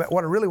glad you got, but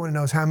what I really want to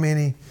know is how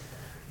many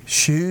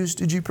shoes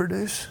did you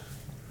produce?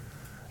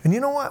 And you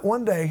know what?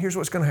 One day, here's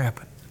what's going to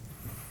happen,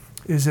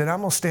 is that I'm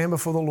going to stand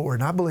before the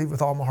Lord, and I believe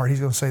with all my heart, he's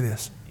going to say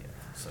this.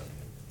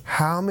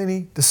 How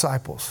many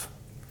disciples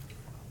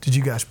did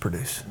you guys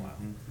produce? Wow.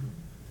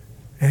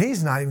 And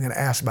he's not even going to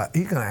ask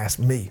he's going to ask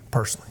me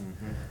personally.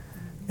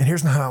 And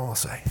here's what I want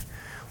to say.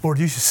 Lord,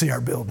 you should see our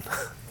building.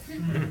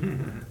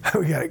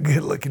 We got a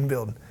good looking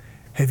building.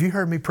 Have you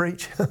heard me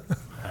preach?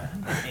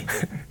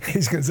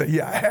 He's going to say,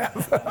 yeah, I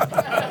have.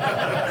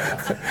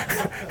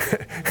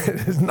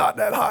 It's not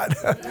that hot.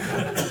 And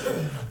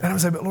I'm going to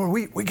say, but Lord,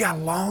 we got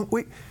along.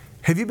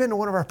 Have you been to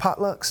one of our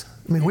potlucks?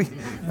 I mean,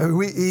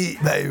 we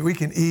eat, baby. We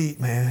can eat,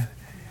 man.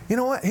 You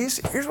know what? Here's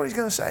what he's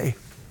going to say.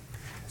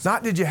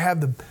 Not did you have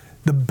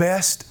the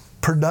best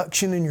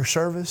production in your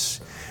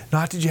service.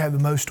 Not did you have the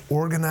most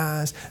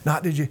organized.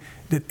 Not did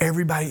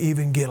everybody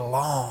even get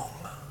along.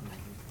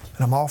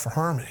 And I'm all for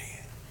harmony.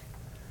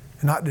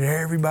 And not did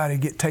everybody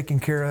get taken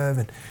care of.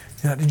 And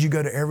not did you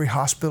go to every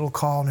hospital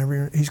call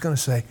and he's going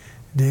to say,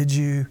 did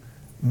you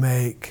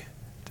make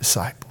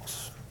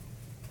disciples?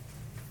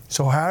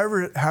 So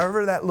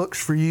however that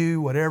looks for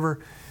you, whatever,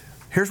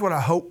 here's what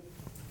I hope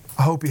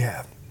you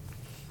have.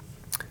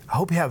 I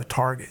hope you have a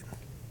target.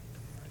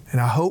 And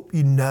I hope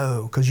you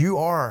know, because you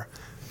are,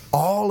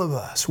 all of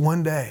us,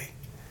 one day,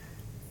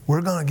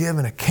 we're going to give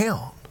an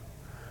account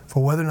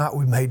for whether or not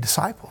we made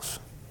disciples.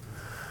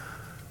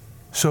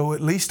 So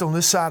at least on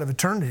this side of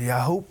eternity, I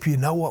hope you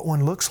know what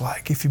one looks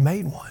like if you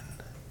made one.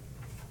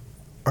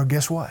 Or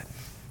guess what?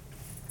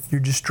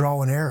 You're just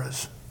drawing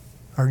arrows,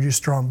 or you're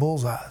just drawing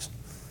bullseyes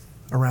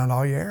around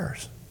all your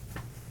errors.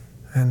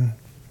 And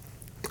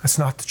that's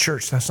not the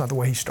church. That's not the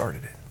way he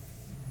started it.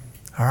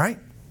 All right?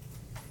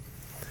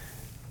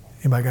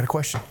 Anybody got a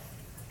question?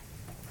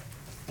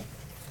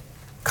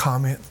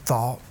 Comment,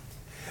 thought?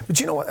 But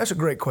you know what? That's a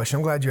great question.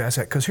 I'm glad you asked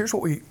that, because here's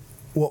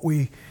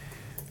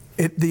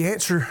the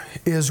answer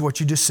is what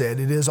you just said.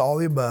 It is all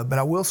the above. But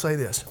I will say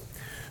this.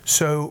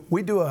 So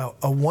we do a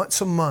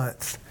once a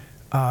month,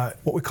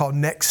 what we call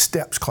Next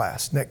Steps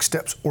class, Next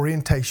Steps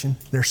orientation.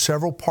 There's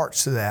several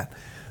parts to that.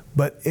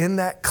 But in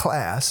that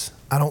class,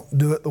 I don't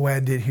do it the way I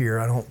did here.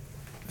 I don't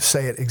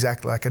say it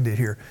exactly like I did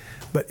here.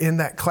 But in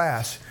that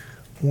class,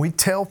 we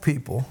tell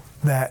people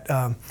that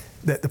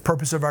that the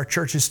purpose of our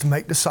church is to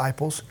make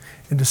disciples,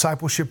 and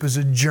discipleship is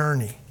a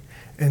journey.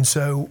 And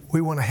so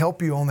we want to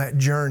help you on that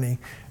journey.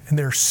 And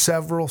there are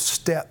several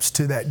steps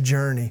to that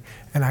journey.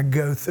 And I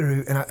go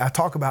through and I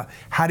talk about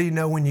how do you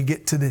know when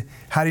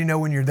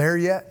you're there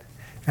yet?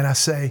 And I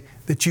say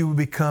that you will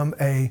become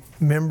a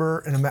member.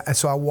 And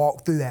so I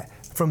walk through that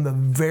from the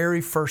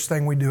very first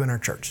thing we do in our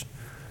church.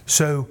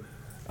 So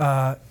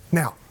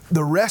now,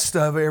 the rest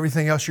of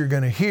everything else you're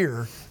going to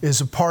hear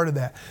is a part of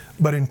that.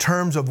 But in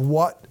terms of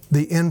what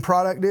the end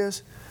product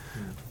is,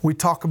 we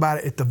talk about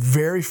it at the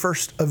very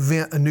first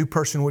event a new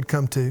person would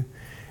come to.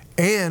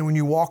 And when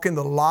you walk in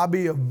the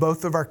lobby of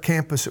both of our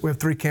campuses, we have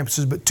 3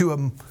 campuses, but 2 of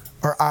them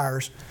are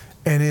ours.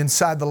 And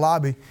inside the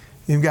lobby,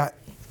 you've got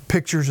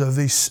pictures of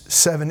these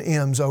 7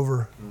 M's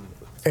all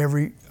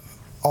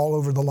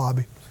over the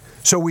lobby.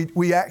 So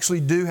we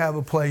actually do have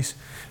a place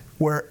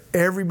where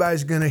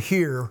everybody's going to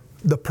hear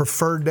the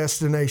preferred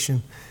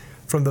destination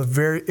from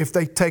if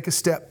they take a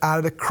step out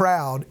of the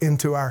crowd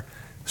into our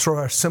sort of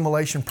our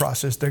assimilation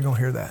process, they're going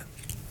to hear that.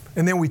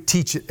 And then we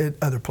teach it at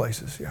other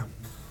places, yeah.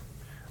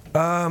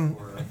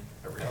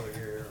 Every other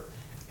year.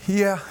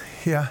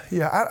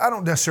 Yeah. I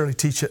don't necessarily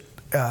teach it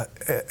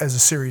as a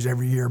series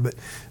every year, but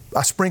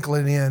I sprinkle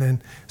it in.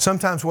 And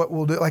sometimes what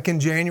we'll do, like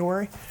in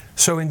January,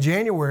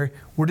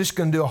 we're just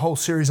going to do a whole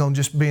series on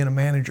just being a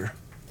manager.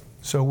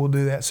 So we'll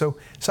do that. So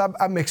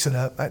I mix it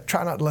up. I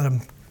try not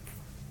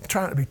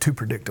to be too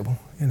predictable,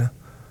 you know.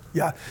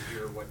 Yeah.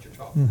 Hear what you're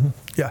talking about.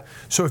 Yeah.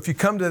 So if you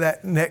come to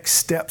that next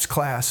steps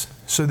class,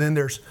 so then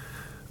there's,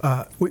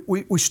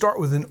 we start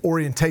with an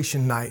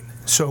orientation night.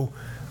 So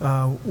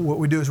what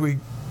we do is we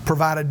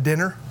provide a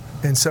dinner,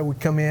 and so we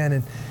come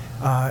in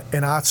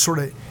and I sort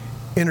of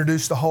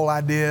introduce the whole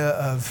idea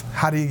of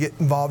how do you get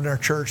involved in our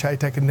church, how you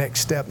take a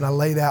next step, and I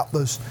laid out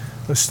those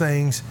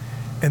things,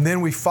 and then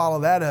we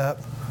follow that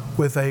up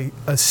with a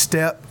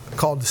step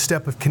called the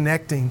step of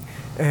connecting,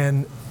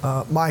 and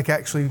Mike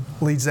actually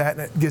leads that,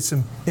 and it gets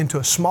them into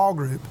a small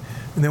group,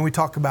 and then we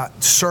talk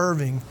about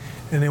serving.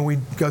 And then we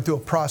go through a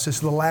process.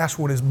 The last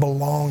one is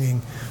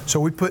belonging. So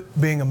we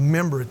put being a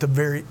member at the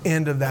very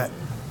end of that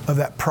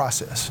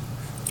process.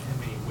 How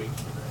many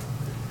weeks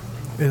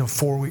for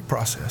It's a 4-week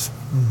process.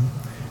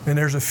 Mm-hmm. And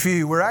there's a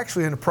few. We're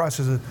actually in the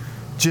process of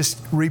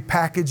just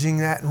repackaging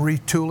that and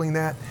retooling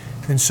that.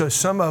 And so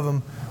some of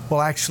them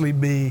will actually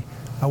be,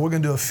 we're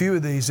going to do a few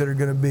of these that are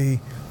going to be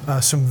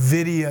some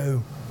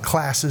video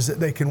classes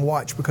that they can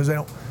watch because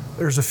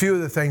there's a few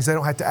of the things they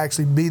don't have to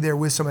actually be there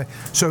with somebody.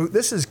 So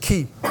this is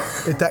key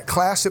at that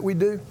class that we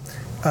do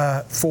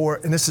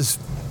and this is,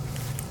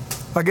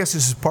 I guess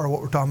this is part of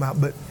what we're talking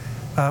about,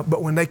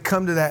 but when they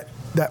come to that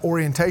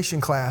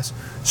orientation class,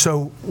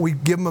 so we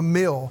give them a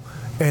meal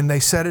and they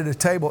sit at a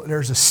table,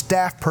 there's a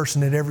staff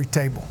person at every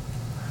table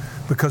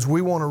because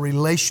we want a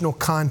relational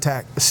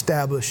contact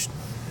established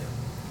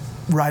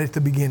right at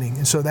the beginning.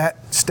 And so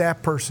that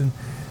staff person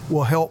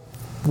will help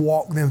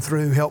walk them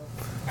through, help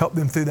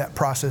them through that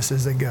process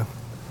as they go.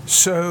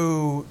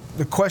 So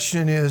the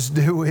question is,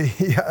 do we?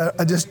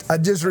 I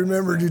just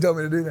remembered you told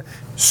me to do that.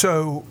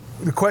 So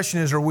the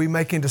question is, are we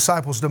making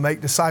disciples to make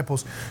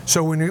disciples?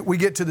 So when we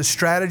get to the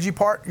strategy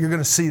part, you're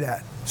going to see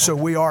that. So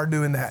we are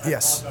doing that.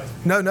 Yes.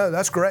 No,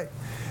 that's great.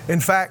 In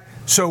fact,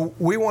 so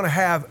we want to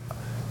have.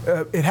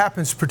 It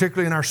happens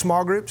particularly in our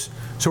small groups.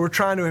 So we're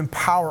trying to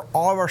empower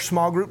all of our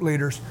small group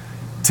leaders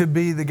to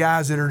be the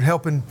guys that are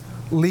helping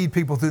lead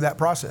people through that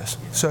process.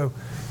 So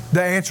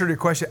the answer to your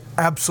question,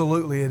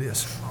 absolutely it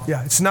is.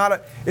 Yeah, it's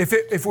not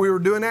if we were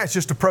doing that, it's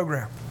just a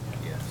program.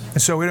 Yes.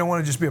 And so we don't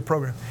want to just be a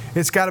program.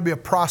 It's got to be a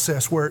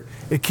process where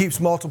it keeps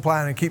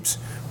multiplying and keeps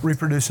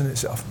reproducing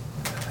itself.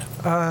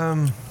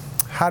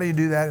 How do you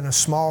do that in a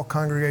small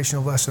congregation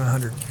of less than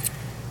 100?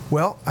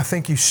 Well, I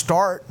think you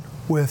start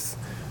with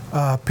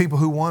people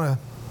who want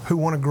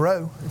to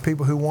grow,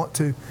 people who want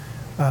to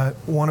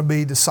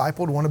be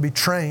discipled, want to be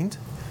trained.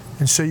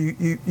 And so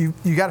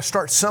you got to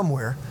start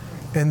somewhere.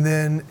 And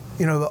then,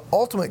 the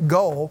ultimate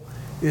goal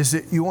is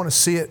that you want to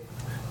see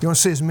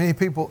as many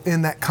people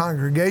in that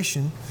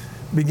congregation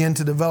begin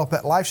to develop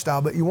that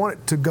lifestyle, but you want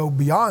it to go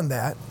beyond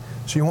that.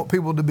 So you want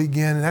people to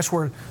begin, and that's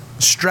where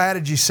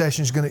strategy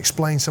session is going to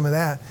explain some of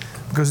that,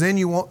 because then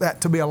you want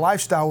that to be a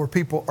lifestyle where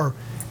people are,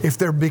 if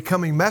they're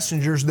becoming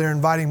messengers, they're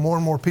inviting more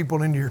and more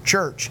people into your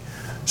church.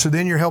 So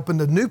then you're helping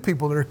the new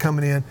people that are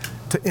coming in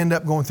to end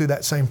up going through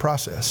that same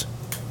process.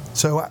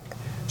 So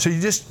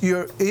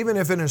you're even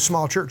if in a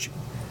small church,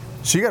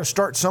 so you got to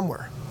start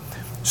somewhere.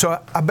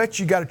 So I bet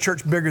you got a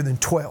church bigger than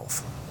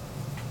 12.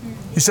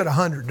 You said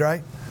 100,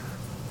 right?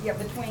 Yeah,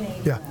 between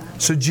 80 Yeah.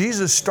 So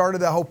Jesus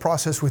started that whole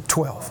process with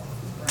 12.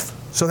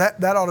 So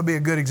that ought to be a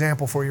good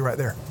example for you right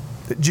there.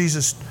 That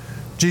Jesus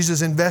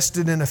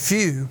invested in a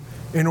few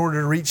in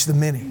order to reach the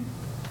many.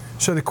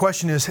 So the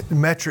question is,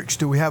 metrics,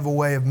 do we have a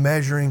way of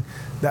measuring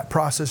that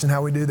process and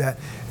how we do that?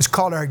 It's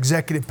called our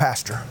executive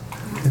pastor.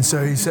 And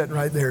so he's sitting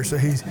right there. So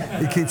he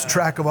keeps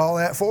track of all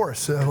that for us.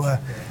 So,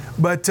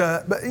 but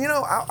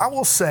I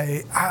will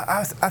say,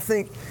 I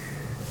think,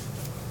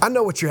 I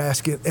know what you're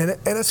asking, and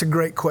it's a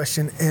great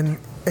question. And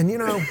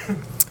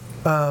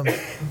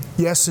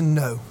yes and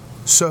no.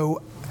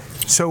 So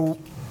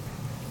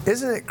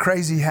isn't it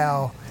crazy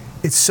how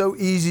it's so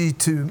easy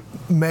to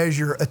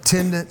measure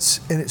attendance,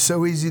 and it's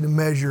so easy to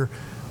measure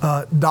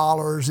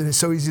dollars, and it's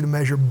so easy to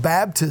measure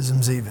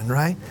baptisms even,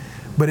 right?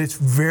 But it's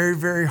very,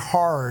 very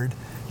hard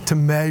to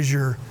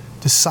measure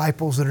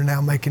disciples that are now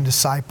making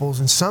disciples.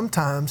 And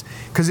sometimes,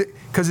 because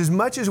as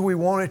much as we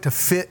want it to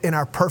fit in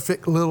our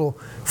perfect little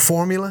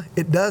formula,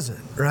 it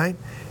doesn't, right?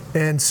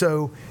 And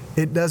so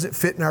it doesn't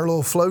fit in our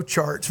little flow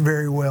charts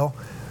very well.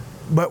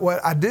 But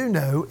what I do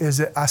know is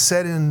that I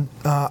sit in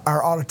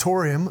our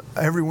auditorium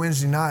every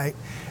Wednesday night,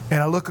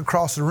 and I look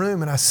across the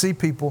room and I see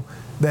people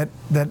that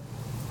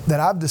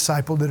I've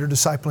discipled that are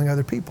discipling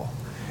other people.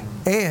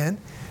 And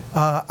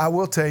I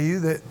will tell you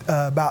that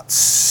about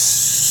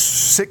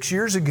 6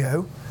 years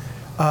ago,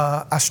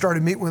 I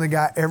started meeting with a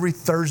guy every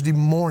Thursday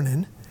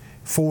morning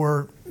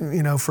for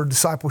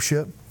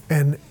discipleship.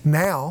 And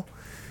now,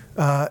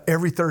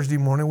 every Thursday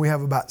morning, we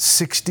have about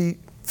 50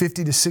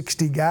 to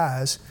 60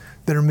 guys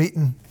that are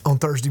meeting on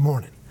Thursday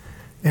morning.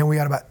 And we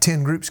got about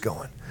 10 groups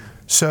going.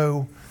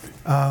 So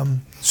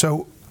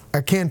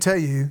I can tell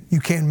you, you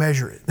can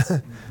measure it.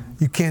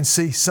 You can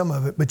see some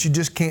of it, but you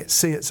just can't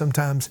see it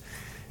sometimes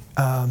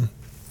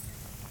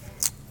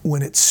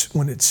when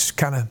it's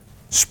kind of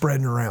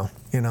spreading around,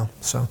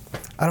 So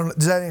I don't know.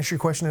 Does that answer your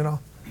question at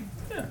all?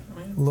 Yeah, I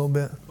mean, A little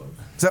bit. close.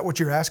 Is that what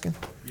you're asking?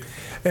 Yeah.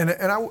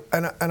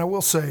 And I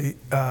will say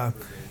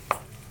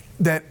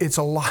that it's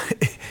a lot.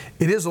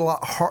 It is a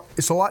lot hard.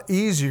 It's a lot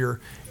easier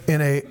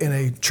in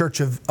a church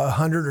of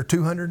 100 or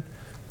 200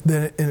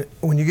 than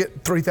when you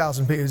get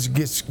 3,000 people. It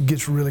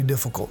gets really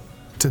difficult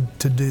to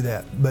do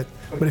that. But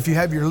if you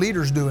have your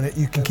leaders doing it,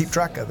 you can keep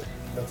track of it.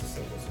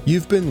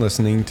 You've been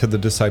listening to the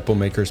Disciple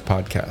Makers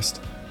podcast.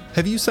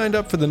 Have you signed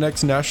up for the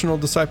next National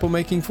Disciple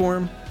Making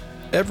Forum?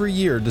 Every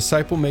year,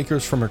 disciple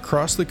makers from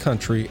across the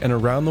country and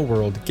around the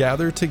world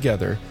gather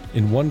together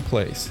in one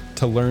place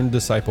to learn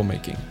disciple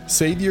making.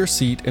 Save your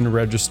seat and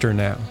register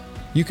now.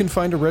 You can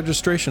find a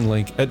registration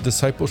link at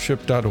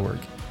discipleship.org.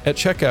 At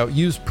checkout,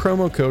 use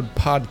promo code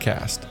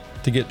PODCAST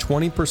to get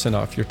 20%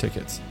 off your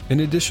tickets.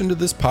 In addition to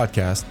this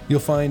podcast, you'll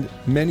find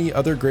many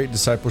other great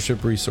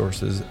discipleship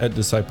resources at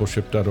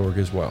discipleship.org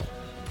as well.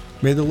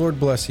 May the Lord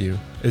bless you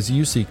as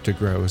you seek to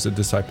grow as a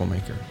disciple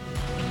maker.